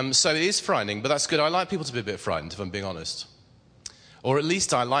 So it is frightening, but that's good. I like people to be a bit frightened, if I'm being honest. Or at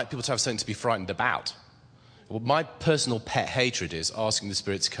least I like people to have something to be frightened about. Well, my personal pet hatred is asking the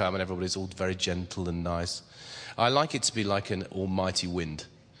Spirit to come and everybody's all very gentle and nice. I like it to be like an almighty wind.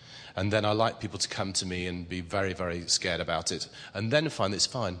 And then I like people to come to me and be very, very scared about it. And then find that it's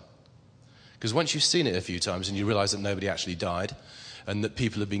fine. Because once you've seen it a few times and you realise that nobody actually died and that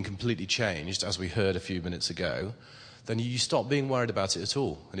people have been completely changed, as we heard a few minutes ago, then you stop being worried about it at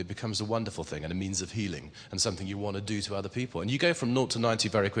all. And it becomes a wonderful thing and a means of healing and something you want to do to other people. And you go from 0 to 90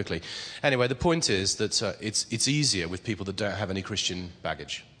 very quickly. Anyway, the point is that it's easier with people that don't have any Christian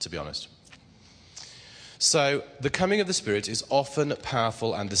baggage, to be honest. So the coming of the Spirit is often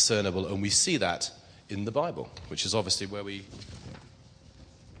powerful and discernible, and we see that in the Bible, which is obviously where we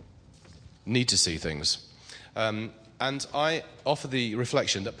need to see things. And I offer the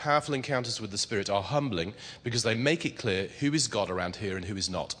reflection that powerful encounters with the Spirit are humbling because they make it clear who is God around here and who is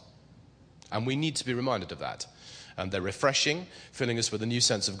not. And we need to be reminded of that. And they're refreshing, filling us with a new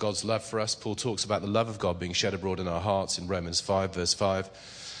sense of God's love for us. Paul talks about the love of God being shed abroad in our hearts in Romans 5, verse 5.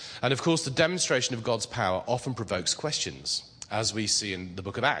 And of course, the demonstration of God's power often provokes questions. As we see in the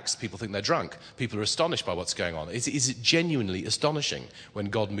book of Acts, people think they're drunk. People are astonished by what's going on. Is it genuinely astonishing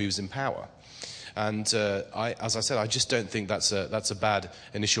when God moves in power? And as I said, I just don't think that's a bad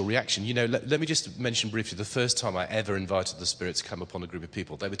initial reaction. You know, let me just mention briefly the first time I ever invited the Spirit to come upon a group of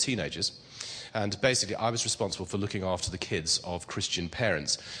people. They were teenagers. And basically, I was responsible for looking after the kids of Christian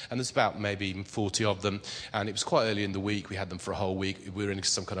parents. And there's about maybe even 40 of them. And it was quite early in the week. We had them for a whole week. We were in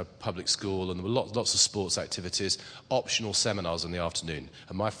some kind of public school, and there were lots of sports activities, optional seminars in the afternoon.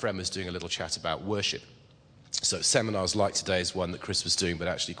 And my friend was doing a little chat about worship. So seminars like today's one that Chris was doing, but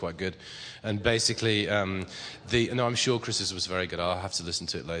actually quite good. And basically, I'm sure Chris's was very good. I'll have to listen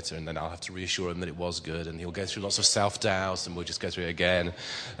to it later, and then I'll have to reassure him that it was good. And he'll go through lots of self-doubt, and we'll just go through it again.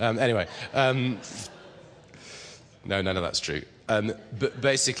 Anyway, no, none of that's true. But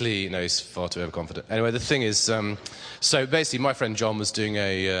basically, no, he's far too overconfident. Anyway, the thing is, so basically, my friend John was doing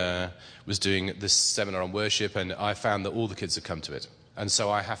this seminar on worship, and I found that all the kids had come to it. And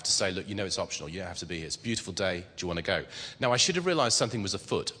so I have to say, look, you know it's optional. You don't have to be here. It's a beautiful day. Do you want to go? Now, I should have realized something was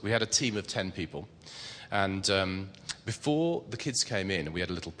afoot. We had a team of 10 people. And before the kids came in, we had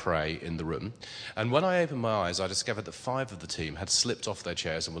a little pray in the room. And when I opened my eyes, I discovered that 5 of the team had slipped off their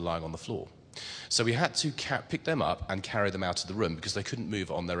chairs and were lying on the floor. So we had to pick them up and carry them out of the room because they couldn't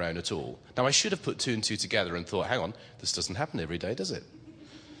move on their own at all. Now, I should have put 2 and 2 together and thought, hang on, this doesn't happen every day, does it?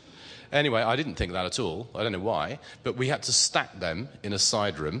 Anyway, I didn't think that at all. I don't know why. But we had to stack them in a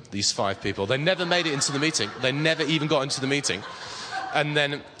side room, these 5 people. They never made it into the meeting. They never even got into the meeting. And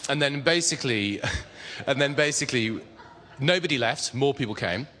then basically, nobody left. More people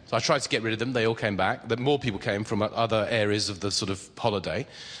came. So I tried to get rid of them. They all came back. More people came from other areas of the sort of holiday.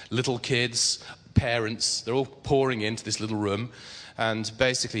 Little kids, parents, they're all pouring into this little room. And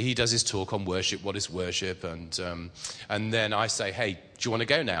basically, he does his talk on worship. What is worship? And then I say, hey, do you want to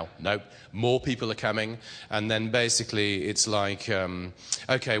go now? No. More people are coming. And then basically, it's like,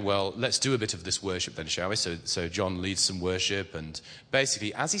 okay, well, let's do a bit of this worship then, shall we? So John leads some worship. And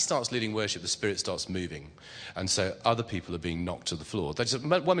basically, as he starts leading worship, the Spirit starts moving. And so other people are being knocked to the floor. They just, 1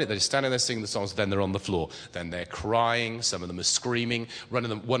 minute, they're just standing there singing the songs. Then they're on the floor. Then they're crying. Some of them are screaming. One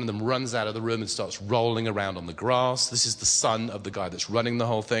of them runs out of the room and starts rolling around on the grass. This is the son of the guy that's running the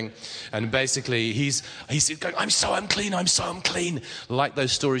whole thing. And basically, he's going, I'm so unclean, like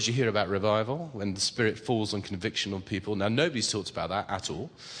those stories you hear about revival, when the Spirit falls on conviction on people. Now, nobody's talked about that at all.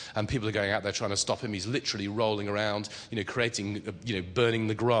 And people are going out there trying to stop him. He's literally rolling around, creating, burning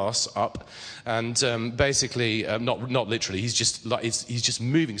the grass up. And basically, not literally, he's just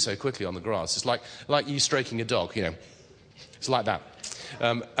moving so quickly on the grass. It's like you stroking a dog, It's like that.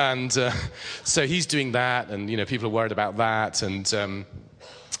 So he's doing that, and, people are worried about that. And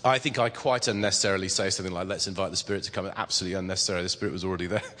I think I quite unnecessarily say something like, let's invite the Spirit to come. Absolutely unnecessary. The Spirit was already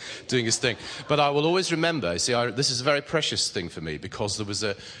there doing his thing. But I will always remember, this is a very precious thing for me, because there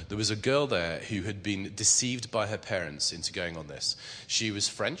was a girl there who had been deceived by her parents into going on this. She was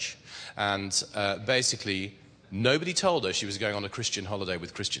French, and basically nobody told her she was going on a Christian holiday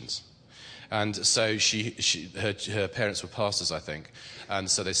with Christians. And so her parents were pastors, I think. And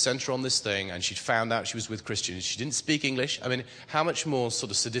so they sent her on this thing, and she'd found out she was with Christians. She didn't speak English. I mean, how much more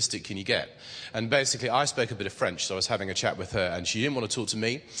sort of sadistic can you get? And basically, I spoke a bit of French, so I was having a chat with her, and she didn't want to talk to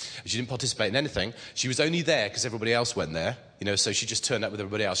me. She didn't participate in anything. She was only there because everybody else went there, so she just turned up with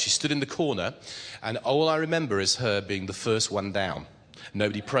everybody else. She stood in the corner, and all I remember is her being the first one down.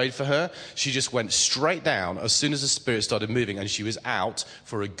 Nobody prayed for her. She just went straight down as soon as the Spirit started moving, and she was out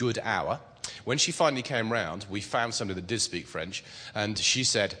for a good hour. When she finally came round, we found somebody that did speak French, and she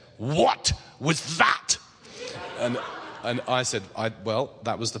said, "What was that?" And I said, well,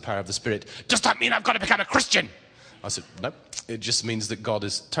 that was the power of the Spirit. Does that mean I've got to become a Christian? I said, no, it just means that God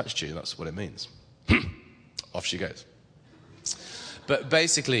has touched you. That's what it means. Off she goes. But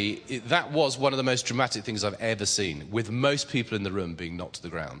basically, that was one of the most dramatic things I've ever seen, with most people in the room being knocked to the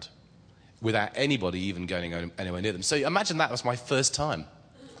ground, without anybody even going anywhere near them. So imagine that was my first time.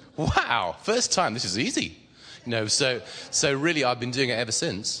 Wow, first time, this is easy. So really I've been doing it ever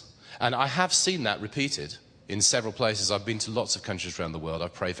since. And I have seen that repeated in several places. I've been to lots of countries around the world.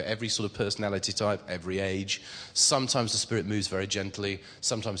 I've prayed for every sort of personality type, every age. Sometimes the Spirit moves very gently.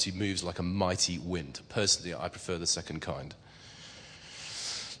 Sometimes he moves like a mighty wind. Personally, I prefer the second kind.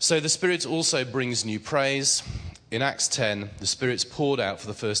 So the Spirit also brings new praise. In Acts 10, the Spirit's poured out for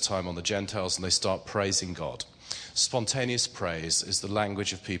the first time on the Gentiles, and they start praising God. Spontaneous praise is the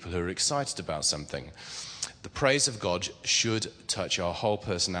language of people who are excited about something. The praise of God should touch our whole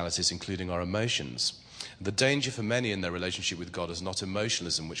personalities, including our emotions. The danger for many in their relationship with God is not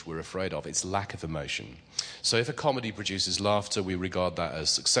emotionalism, which we're afraid of, it's lack of emotion. So if a comedy produces laughter, we regard that as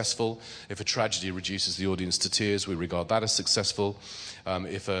successful. If a tragedy reduces the audience to tears, we regard that as successful.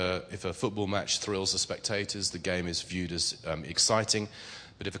 If a football match thrills the spectators, the game is viewed as exciting.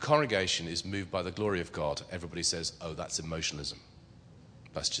 But if a congregation is moved by the glory of God, everybody says, oh, that's emotionalism.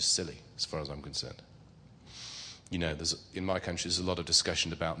 That's just silly, as far as I'm concerned. You know, in my country, there's a lot of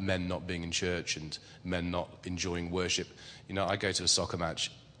discussion about men not being in church and men not enjoying worship. You know, I go to a soccer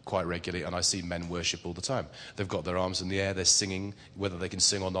match quite regularly, and I see men worship all the time. They've got their arms in the air, they're singing, whether they can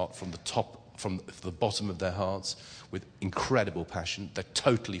sing or not, from the bottom of their hearts, with incredible passion. They're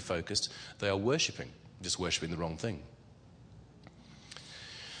totally focused. They are worshiping, just worshiping the wrong thing.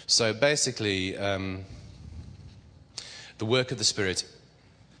 So basically, the work of the Spirit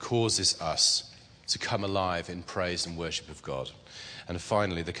causes us to come alive in praise and worship of God. And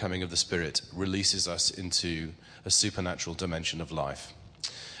finally, the coming of the Spirit releases us into a supernatural dimension of life.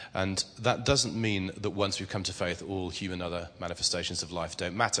 And that doesn't mean that once we've come to faith, all human other manifestations of life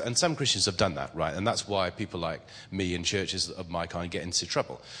don't matter. And some Christians have done that, right? And that's why people like me in churches of my kind get into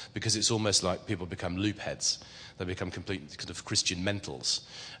trouble. Because it's almost like people become loop heads. They become complete kind of Christian mentals.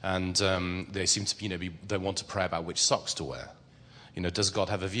 And they seem to, they want to pray about which socks to wear. You know, does God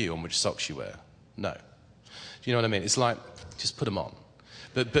have a view on which socks you wear? No. Do you know what I mean? It's like, just put them on.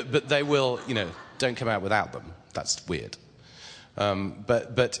 But they will, don't come out without them. That's weird.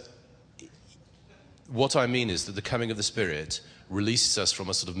 But what I mean is that the coming of the Spirit releases us from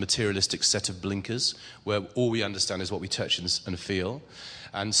a sort of materialistic set of blinkers where all we understand is what we touch and feel.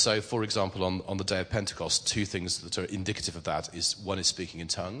 And so, for example, on the day of Pentecost, two things that are indicative of that is one is speaking in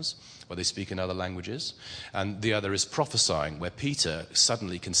tongues, where they speak in other languages, and the other is prophesying, where Peter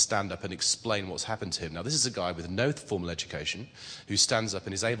suddenly can stand up and explain what's happened to him. Now, this is a guy with no formal education who stands up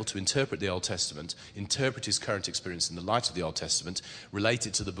and is able to interpret the Old Testament, interpret his current experience in the light of the Old Testament, relate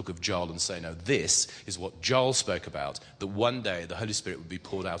it to the book of Joel and say, no, this is what Joel spoke about, that one day the Holy Spirit would be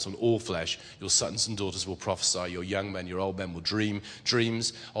poured out on all flesh, your sons and daughters will prophesy, your young men, your old men will dream dreams,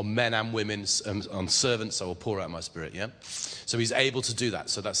 on men and women, on servants I will pour out my Spirit, yeah? So he's able to do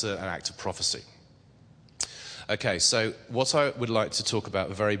that, so that's an act of prophecy. Okay, so what I would like to talk about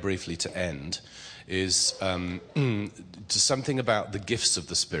very briefly to end is something about the gifts of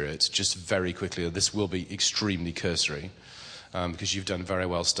the Spirit, just very quickly. This will be extremely cursory, because you've done very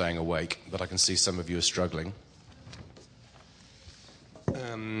well staying awake, but I can see some of you are struggling.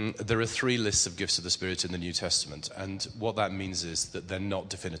 There are 3 lists of gifts of the Spirit in the New Testament, and what that means is that they're not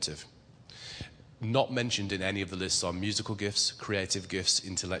definitive. Not mentioned in any of the lists are musical gifts, creative gifts,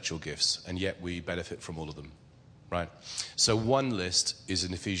 intellectual gifts, and yet we benefit from all of them, right? So one list is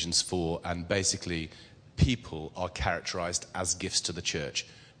in Ephesians 4, and basically people are characterized as gifts to the church.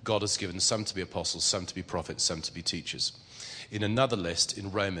 God has given some to be apostles, some to be prophets, some to be teachers. In another list,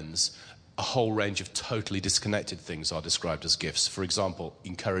 in Romans, a whole range of totally disconnected things are described as gifts. For example,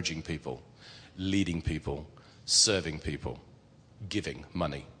 encouraging people, leading people, serving people, giving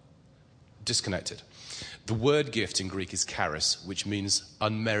money. Disconnected. The word gift in Greek is charis, which means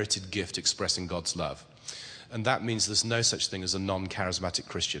unmerited gift expressing God's love. And that means there's no such thing as a non-charismatic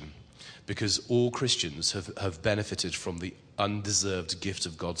Christian, because all Christians have benefited from the undeserved gift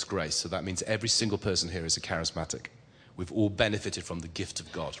of God's grace. So that means every single person here is a charismatic. We've all benefited from the gift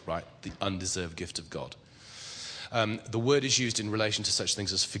of God, right? The undeserved gift of God. The word is used in relation to such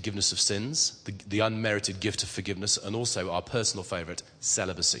things as forgiveness of sins, the unmerited gift of forgiveness, and also our personal favorite,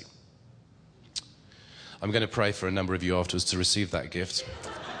 celibacy. I'm going to pray for a number of you afterwards to receive that gift,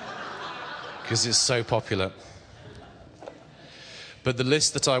 because it's so popular. But the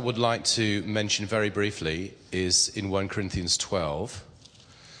list that I would like to mention very briefly is in 1 Corinthians 12.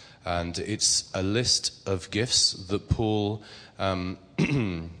 And it's a list of gifts that Paul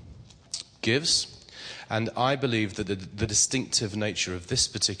gives. And I believe that the distinctive nature of this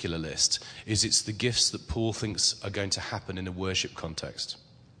particular list is it's the gifts that Paul thinks are going to happen in a worship context.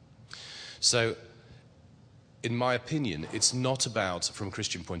 So, in my opinion, it's not about, from a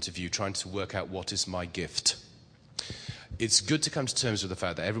Christian point of view, trying to work out what is my gift. It's good to come to terms with the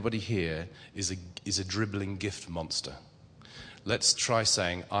fact that everybody here is a dribbling gift monster. Let's try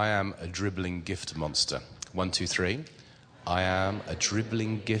saying, I am a dribbling gift monster. 1, 2, 3. I am a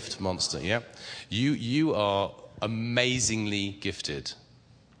dribbling gift monster. Yeah. You are amazingly gifted.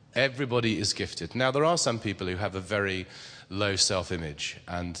 Everybody is gifted. Now, there are some people who have a very low self-image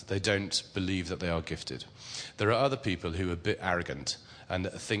and they don't believe that they are gifted. There are other people who are a bit arrogant and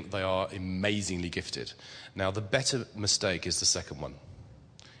think they are amazingly gifted. Now, the better mistake is the second one,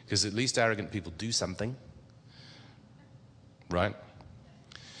 because at least arrogant people do something. Right?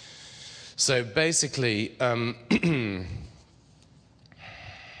 So basically,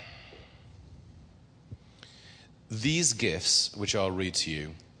 these gifts, which I'll read to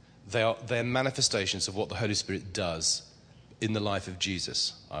you, they're manifestations of what the Holy Spirit does in the life of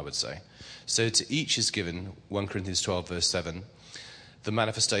Jesus, I would say. So to each is given, 1 Corinthians 12, verse 7, the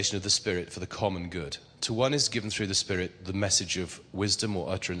manifestation of the Spirit for the common good. To one is given through the Spirit the message of wisdom or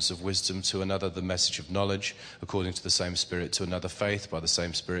utterance of wisdom, to another the message of knowledge according to the same Spirit, to another faith by the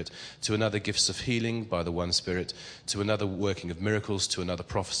same Spirit, to another gifts of healing by the one Spirit, to another working of miracles, to another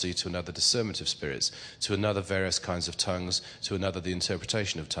prophecy, to another discernment of spirits, to another various kinds of tongues, to another the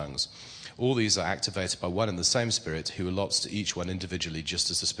interpretation of tongues. All these are activated by one and the same Spirit, who allots to each one individually just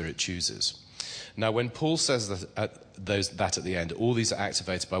as the Spirit chooses. Now, when Paul says that at the end, all these are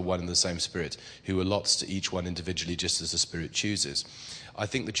activated by one and the same Spirit, who allots to each one individually just as the Spirit chooses, I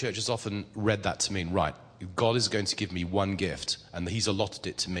think the church has often read that to mean, right, God is going to give me one gift, and he's allotted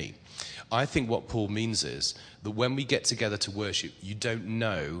it to me. I think what Paul means is that when we get together to worship, you don't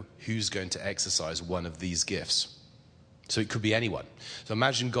know who's going to exercise one of these gifts. So it could be anyone. So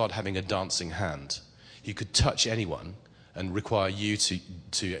imagine God having a dancing hand. He could touch anyone and require you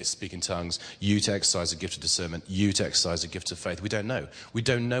to speak in tongues, you to exercise a gift of discernment, you to exercise a gift of faith. We don't know. We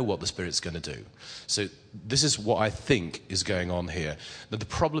don't know what the Spirit's going to do. So this is what I think is going on here. Now, the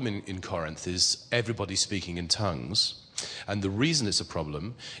problem in Corinth is everybody speaking in tongues. And the reason it's a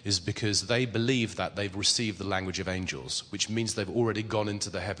problem is because they believe that they've received the language of angels, which means they've already gone into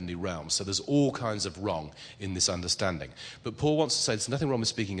the heavenly realm. So there's all kinds of wrong in this understanding. But Paul wants to say there's nothing wrong with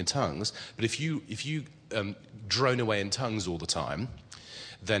speaking in tongues, but if you drone away in tongues all the time,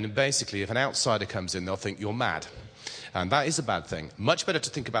 then basically if an outsider comes in, they'll think you're mad. And that is a bad thing. Much better to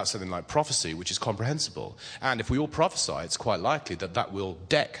think about something like prophecy, which is comprehensible. And if we all prophesy, it's quite likely that that will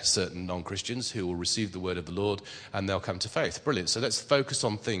deck certain non-Christians who will receive the word of the Lord and they'll come to faith. Brilliant. So let's focus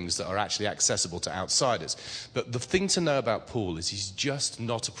on things that are actually accessible to outsiders. But the thing to know about Paul is he's just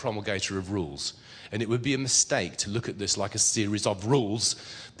not a promulgator of rules. And it would be a mistake to look at this like a series of rules.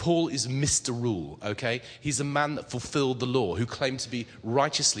 Paul is Mr. Rule, okay? He's a man that fulfilled the law, who claimed to be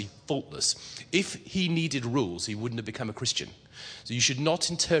righteously faultless. If he needed rules, he wouldn't have become a Christian. So you should not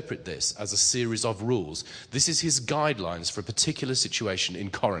interpret this as a series of rules. This is his guidelines for a particular situation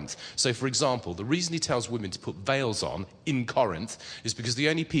in Corinth. So, for example, the reason he tells women to put veils on in Corinth is because the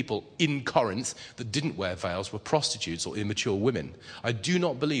only people in Corinth that didn't wear veils were prostitutes or immature women. I do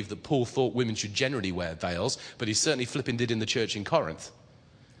not believe that Paul thought women should generally wear veils, but he certainly flipping did in the church in Corinth.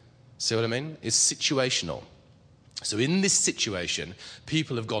 See what I mean? It's situational. So in this situation,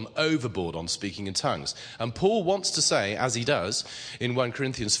 people have gone overboard on speaking in tongues. And Paul wants to say, as he does in 1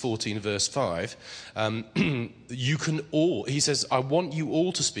 Corinthians 14, verse 5, you can all, he says, I want you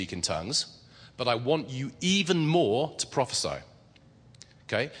all to speak in tongues, but I want you even more to prophesy.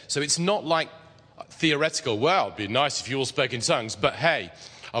 Okay? So it's not like theoretical, well, it'd be nice if you all spoke in tongues, but hey,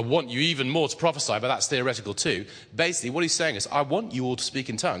 I want you even more to prophesy, but that's theoretical too. Basically, what he's saying is, I want you all to speak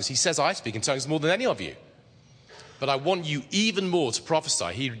in tongues. He says, I speak in tongues more than any of you. But I want you even more to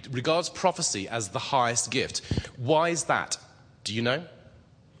prophesy. He regards prophecy as the highest gift. Why is that? Do you know?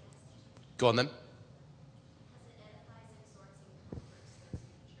 Go on then.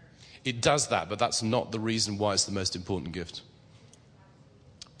 It does that, but that's not the reason why it's the most important gift.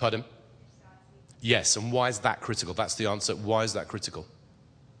 Pardon? Yes, and why is that critical? That's the answer. Why is that critical?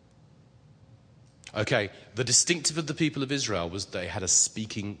 Okay, the distinctive of the people of Israel was they had a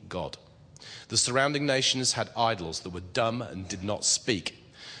speaking God. The surrounding nations had idols that were dumb and did not speak.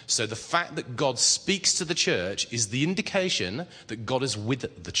 So the fact that God speaks to the church is the indication that God is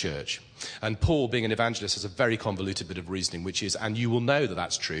with the church. And Paul, being an evangelist, has a very convoluted bit of reasoning, which is, and you will know that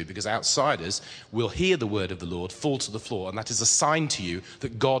that's true, because outsiders will hear the word of the Lord, fall to the floor, and that is a sign to you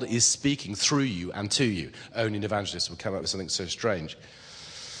that God is speaking through you and to you. Only an evangelist will come up with something so strange.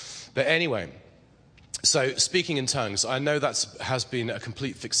 But anyway, so speaking in tongues, I know that has been a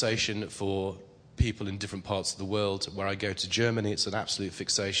complete fixation for people in different parts of the world. Where I go to Germany, it's an absolute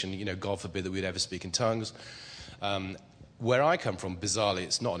fixation. You know, God forbid that we'd ever speak in tongues. Where I come from, bizarrely,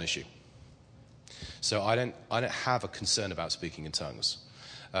 it's not an issue. So I don't have a concern about speaking in tongues.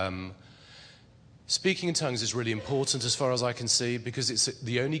 Speaking in tongues is really important as far as I can see, because it's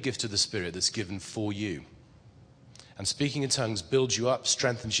the only gift of the Spirit that's given for you. And speaking in tongues builds you up,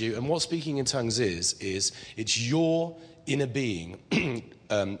 strengthens you. And what speaking in tongues is it's your inner being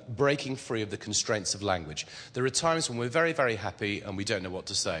breaking free of the constraints of language. There are times when we're very, very happy and we don't know what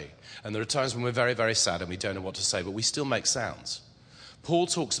to say. And there are times when we're very, very sad and we don't know what to say, but we still make sounds. Paul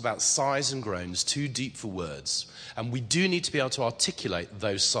talks about sighs and groans, too deep for words. And we do need to be able to articulate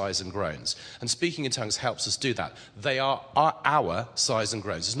those sighs and groans. And speaking in tongues helps us do that. They are our sighs and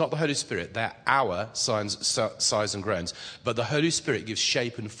groans. It's not the Holy Spirit. They're our sighs and groans. But the Holy Spirit gives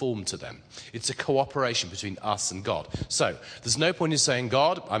shape and form to them. It's a cooperation between us and God. So there's no point in saying,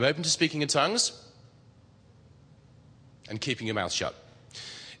 God, I'm open to speaking in tongues, and keeping your mouth shut.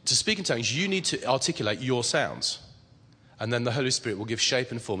 To speak in tongues, you need to articulate your sounds. and then the Holy Spirit will give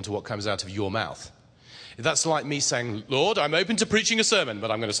shape and form to what comes out of your mouth. That's like me saying, Lord, I'm open to preaching a sermon,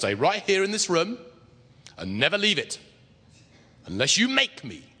 but I'm going to stay right here in this room and never leave it unless you make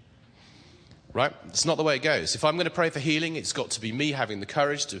me. Right? It's not the way it goes. If I'm going to pray for healing, it's got to be me having the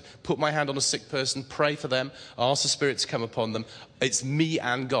courage to put my hand on a sick person, pray for them, ask the Spirit to come upon them. It's me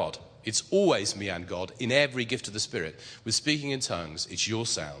and God. It's always me and God in every gift of the Spirit. With speaking in tongues, it's your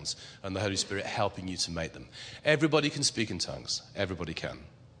sounds and the Holy Spirit helping you to make them. Everybody can speak in tongues. Everybody can.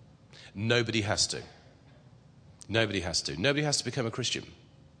 Nobody has to. Nobody has to. Nobody has to become a Christian.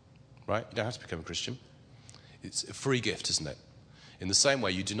 Right? You don't have to become a Christian. It's a free gift, isn't it? In the same way,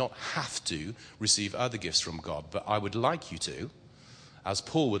 you do not have to receive other gifts from God, but I would like you to, as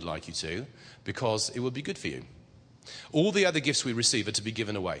Paul would like you to, because it would be good for you. All the other gifts we receive are to be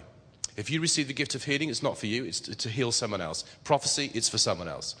given away. If you receive the gift of healing, it's not for you, it's to heal someone else. Prophecy, it's for someone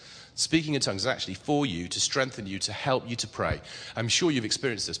else. Speaking in tongues is actually for you, to strengthen you, to help you to pray. I'm sure you've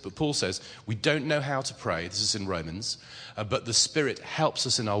experienced this, but Paul says, we don't know how to pray, this is in Romans, but the Spirit helps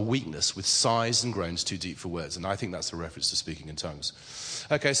us in our weakness with sighs and groans too deep for words. And I think that's a reference to speaking in tongues.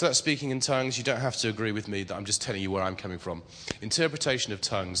 Okay, so that's speaking in tongues. You don't have to agree with me, that I'm just telling you where I'm coming from. Interpretation of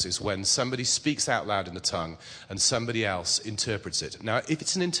tongues is when somebody speaks out loud in a tongue and somebody else interprets it. Now, if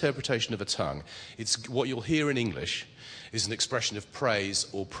it's an interpretation of a tongue, it's what you'll hear in English is an expression of praise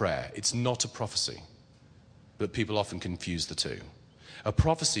or prayer. It's not a prophecy, but people often confuse the two. A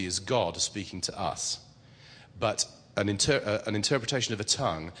prophecy is God speaking to us, but an interpretation of a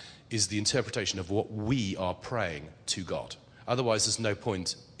tongue is the interpretation of what we are praying to God. Otherwise, there's no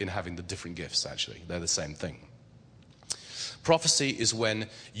point in having the different gifts, actually. They're the same thing. Prophecy is when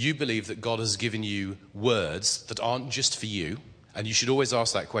you believe that God has given you words that aren't just for you, and you should always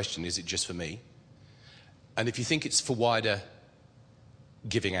ask that question, is it just for me? And if you think it's for wider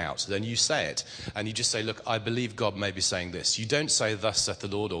giving out, then you say it. And you just say, look, I believe God may be saying this. You don't say, thus saith the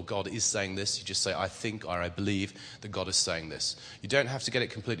Lord, or God is saying this. You just say, I think or I believe that God is saying this. You don't have to get it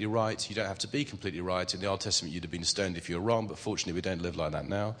completely right. You don't have to be completely right. In the Old Testament, you'd have been stoned if you were wrong, but fortunately, we don't live like that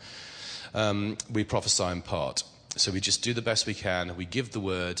now. We prophesy in part. So we just do the best we can. We give the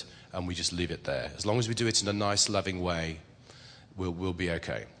word, and we just leave it there. As long as we do it in a nice, loving way, we'll be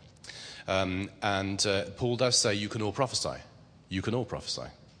okay. Paul does say you can all prophesy. You can all prophesy.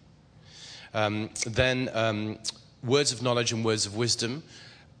 Then words of knowledge and words of wisdom.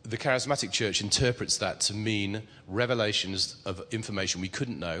 The charismatic church interprets that to mean revelations of information we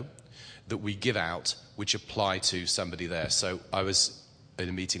couldn't know that we give out, which apply to somebody there. So I was in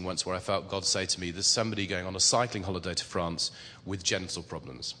a meeting once where I felt God say to me, there's somebody going on a cycling holiday to France with genital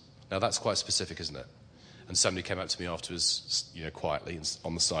problems. Now that's quite specific, isn't it? And somebody came up to me afterwards, quietly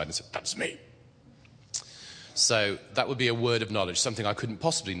on the side and said, that's me. So that would be a word of knowledge, something I couldn't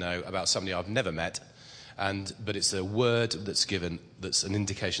possibly know about somebody I've never met, but it's a word that's given that's an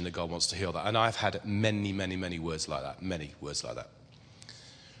indication that God wants to heal that. And I've had many, many, many words like that,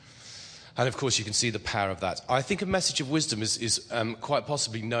 And of course, you can see the power of that. I think a message of wisdom is quite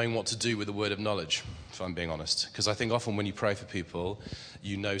possibly knowing what to do with a word of knowledge, if I'm being honest. Because I think often when you pray for people,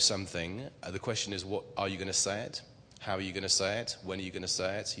 you know something. The question is, what are you going to say it? How are you going to say it? When are you going to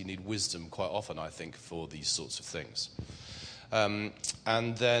say it? You need wisdom quite often, I think, for these sorts of things.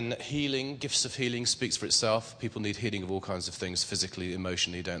 And then healing, gifts of healing speaks for itself. People need healing of all kinds of things, physically,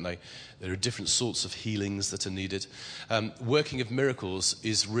 emotionally, don't they? There are different sorts of healings that are needed. Working of miracles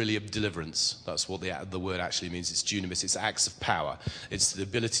is really a deliverance. That's what the word actually means. It's dunamis, it's acts of power. It's the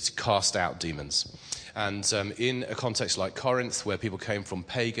ability to cast out demons. And in a context like Corinth, where people came from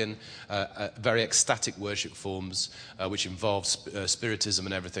pagan, very ecstatic worship forms, which involve spiritism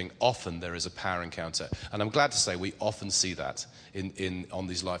and everything, often there is a power encounter. And I'm glad to say we often see that on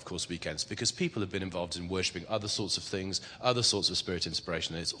these Life Course weekends, because people have been involved in worshipping other sorts of things, other sorts of spirit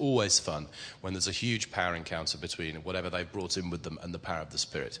inspiration, and it's always fun when there's a huge power encounter between whatever they've brought in with them and the power of the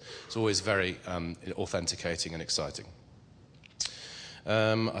Spirit. It's always very authenticating and exciting.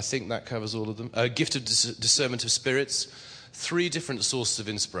 I think that covers all of them. Gift of discernment of spirits. 3 different sources of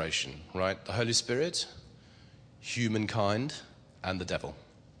inspiration, right? The Holy Spirit, humankind, and the devil.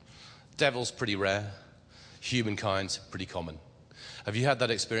 Devil's pretty rare. Humankind, pretty common. Have you had that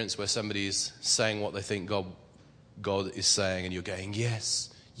experience where somebody's saying what they think God is saying, and you're going,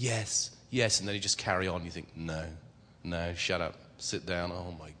 yes, yes, yes, and then you just carry on. You think, no, shut up, sit down.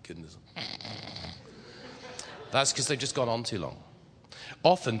 Oh my goodness. That's because they've just gone on too long.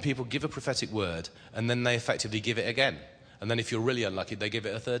 Often people give a prophetic word and then they effectively give it again. And then if you're really unlucky, they give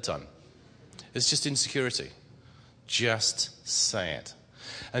it a 3rd time. It's just insecurity. Just say it.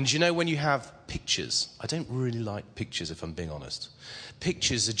 And when you have pictures, I don't really like pictures if I'm being honest.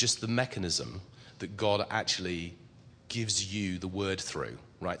 Pictures are just the mechanism that God actually gives you the word through,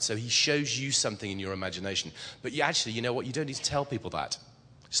 right? So he shows you something in your imagination. But you know what? You don't need to tell people that.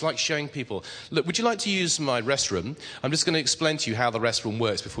 It's like showing people, look, would you like to use my restroom? I'm just going to explain to you how the restroom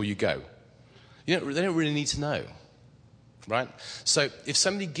works before you go. They don't really need to know, right? So if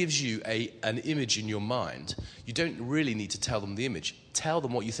somebody gives you an image in your mind, you don't really need to tell them the image. Tell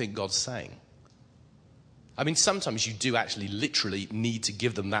them what you think God's saying. I mean, sometimes you do actually literally need to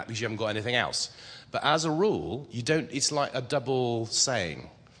give them that because you haven't got anything else. But as a rule, you don't. It's like a double saying.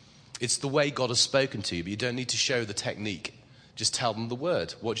 It's the way God has spoken to you, but you don't need to show the technique. Just tell them the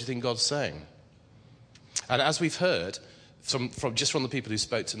word. What do you think God's saying? And as we've heard from the people who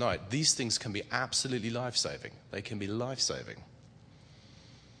spoke tonight, these things can be absolutely life-saving. They can be life-saving.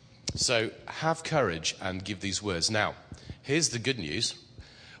 So have courage and give these words. Now, here's the good news.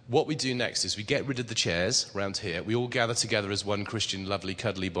 What we do next is we get rid of the chairs around here. We all gather together as one Christian, lovely,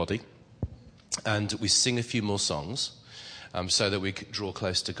 cuddly body. And we sing a few more songs so that we can draw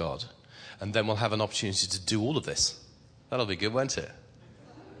close to God. And then we'll have an opportunity to do all of this. That'll be good, won't it?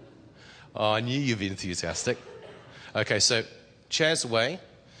 Oh, I knew you'd be enthusiastic. Okay, so chairs away,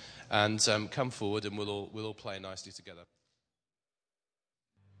 and come forward, and we'll all play nicely together.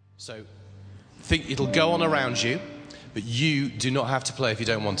 So think it'll go on around you, but you do not have to play if you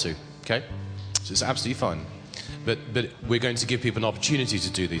don't want to. Okay, so it's absolutely fine. But we're going to give people an opportunity to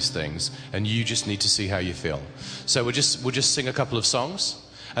do these things, and you just need to see how you feel. So we'll just sing a couple of songs,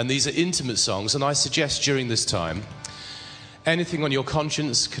 and these are intimate songs. And I suggest during this time, anything on your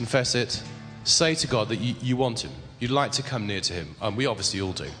conscience, confess it. Say to God that you want him. You'd like to come near to him. We obviously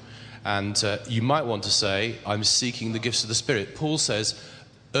all do. And you might want to say, I'm seeking the gifts of the Spirit. Paul says,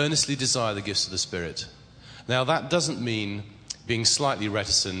 earnestly desire the gifts of the Spirit. Now, that doesn't mean being slightly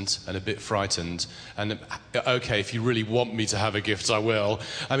reticent and a bit frightened. And, okay, if you really want me to have a gift, I will.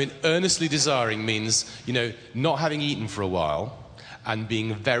 I mean, earnestly desiring means, not having eaten for a while and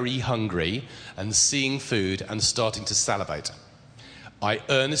being very hungry and seeing food and starting to salivate. I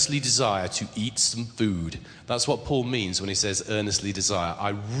earnestly desire to eat some food. That's what Paul means when he says earnestly desire.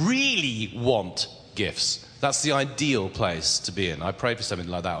 I really want gifts. That's the ideal place to be in. I prayed for something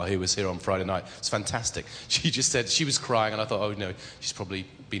like that. Who was here on Friday night. It's fantastic. She just said, she was crying, and I thought, she's probably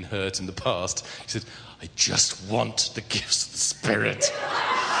been hurt in the past. She said, I just want the gifts of the Spirit.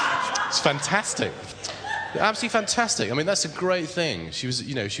 It's fantastic. Absolutely fantastic. I mean, that's a great thing. She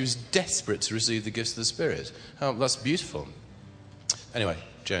was desperate to receive the gifts of the Spirit. Oh, that's beautiful. Anyway,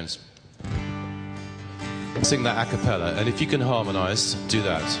 Jones, sing that a cappella, and if you can harmonise, do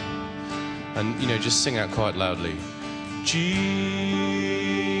that. And, just sing out quite loudly. Jesus,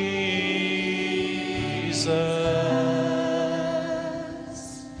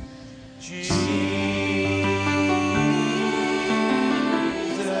 Jesus.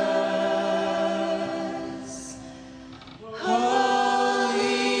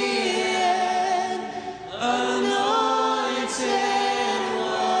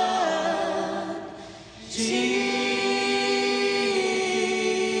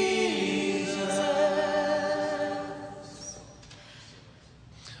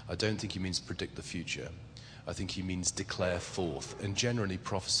 I don't think he means predict the future. I think he means declare forth. And generally,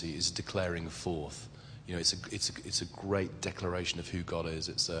 prophecy is declaring forth. It's a great declaration of who God is.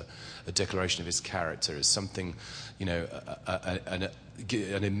 It's a declaration of his character. It's something, an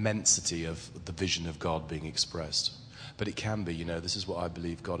immensity of the vision of God being expressed. But it can be, this is what I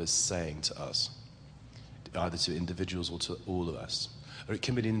believe God is saying to us, either to individuals or to all of us. Or it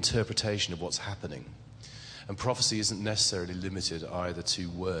can be an interpretation of what's happening. And prophecy isn't necessarily limited either to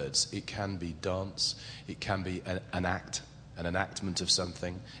words. It can be dance. It can be an act, an enactment of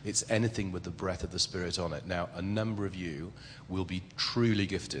something. It's anything with the breath of the Spirit on it. Now, a number of you will be truly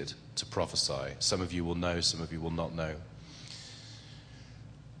gifted to prophesy. Some of you will know, some of you will not know.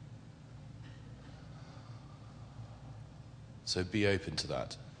 So be open to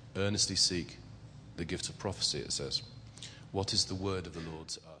that. Earnestly seek the gift of prophecy, it says. What is the word of the Lord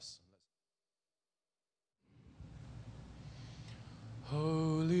to us?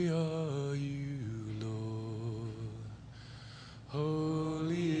 Holy are you, Lord.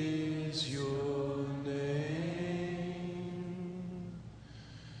 Holy is your name.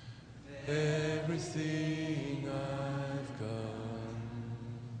 Everything I've done,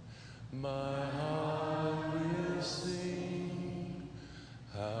 my heart will sing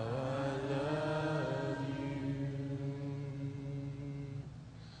how I love you.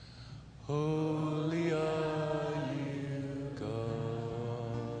 Holy are you, God.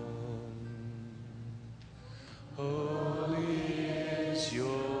 Holy is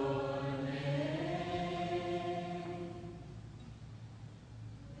your name.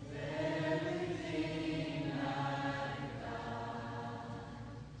 Everything I've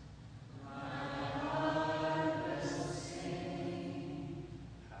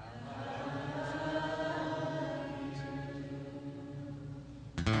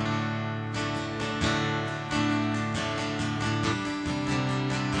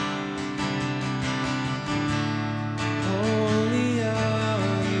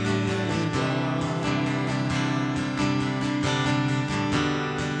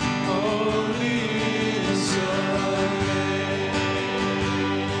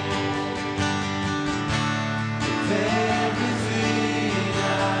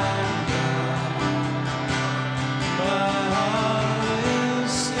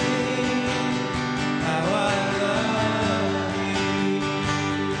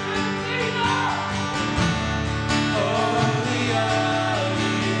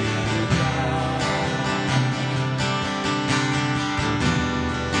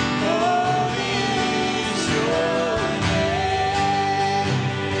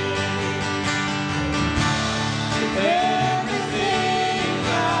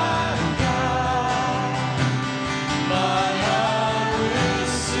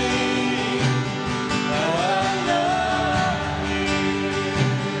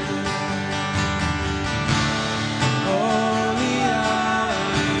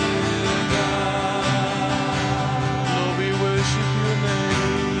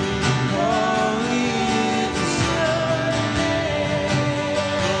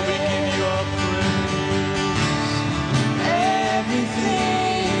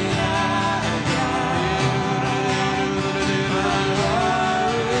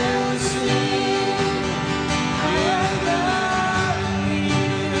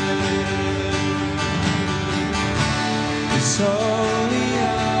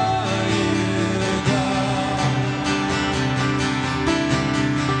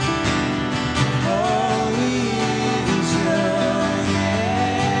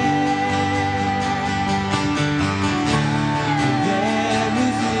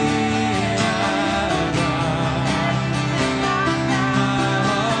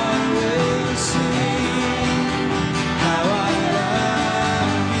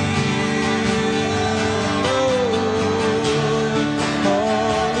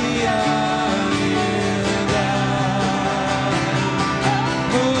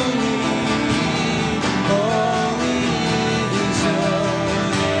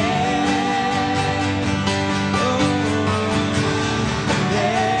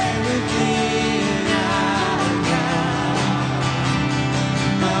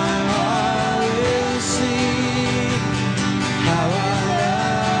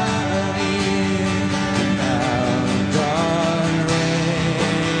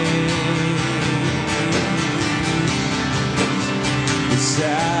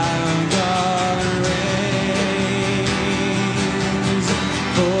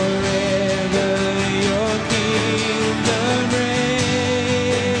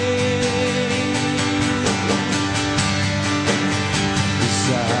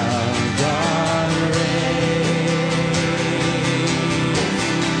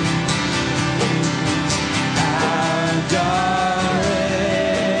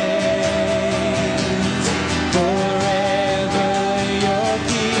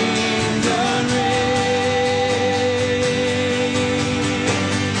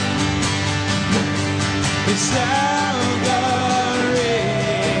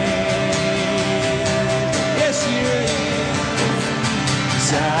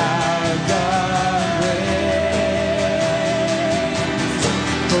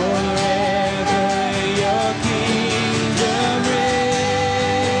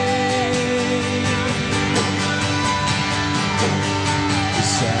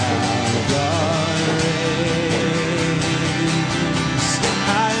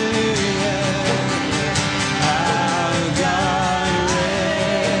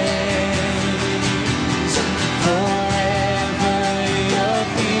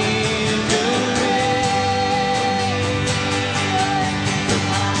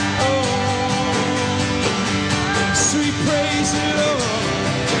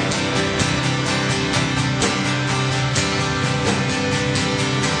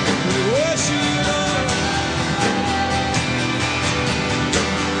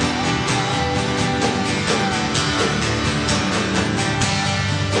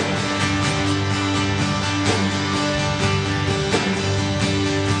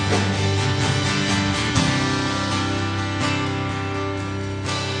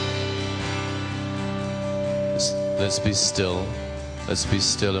Let's be still. Let's be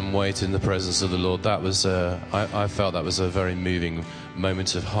still and wait in the presence of the Lord. That was, I felt that was a very moving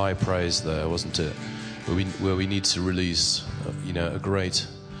moment of high praise there, wasn't it? Where we need to release, a great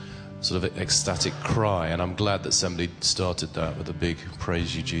sort of ecstatic cry. And I'm glad that somebody started that with a big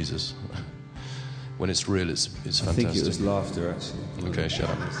praise you, Jesus. When it's real, it's fantastic. I think it was laughter, actually. Okay, shut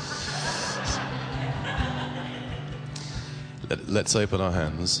up. Let's open our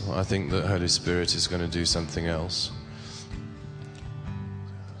hands. I think the Holy Spirit is going to do something else.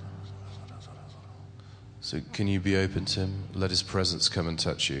 So can you be open to him? Let his presence come and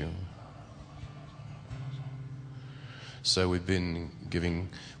touch you. So we've been giving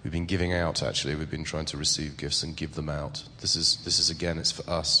out, actually. We've been trying to receive gifts and give them out. This is again, it's for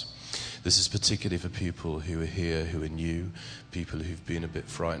us. This is particularly for people who are here, who are new, people who've been a bit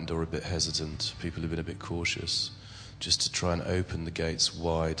frightened or a bit hesitant, people who've been a bit cautious, just to try and open the gates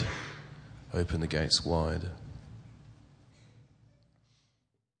wide. Open the gates wide.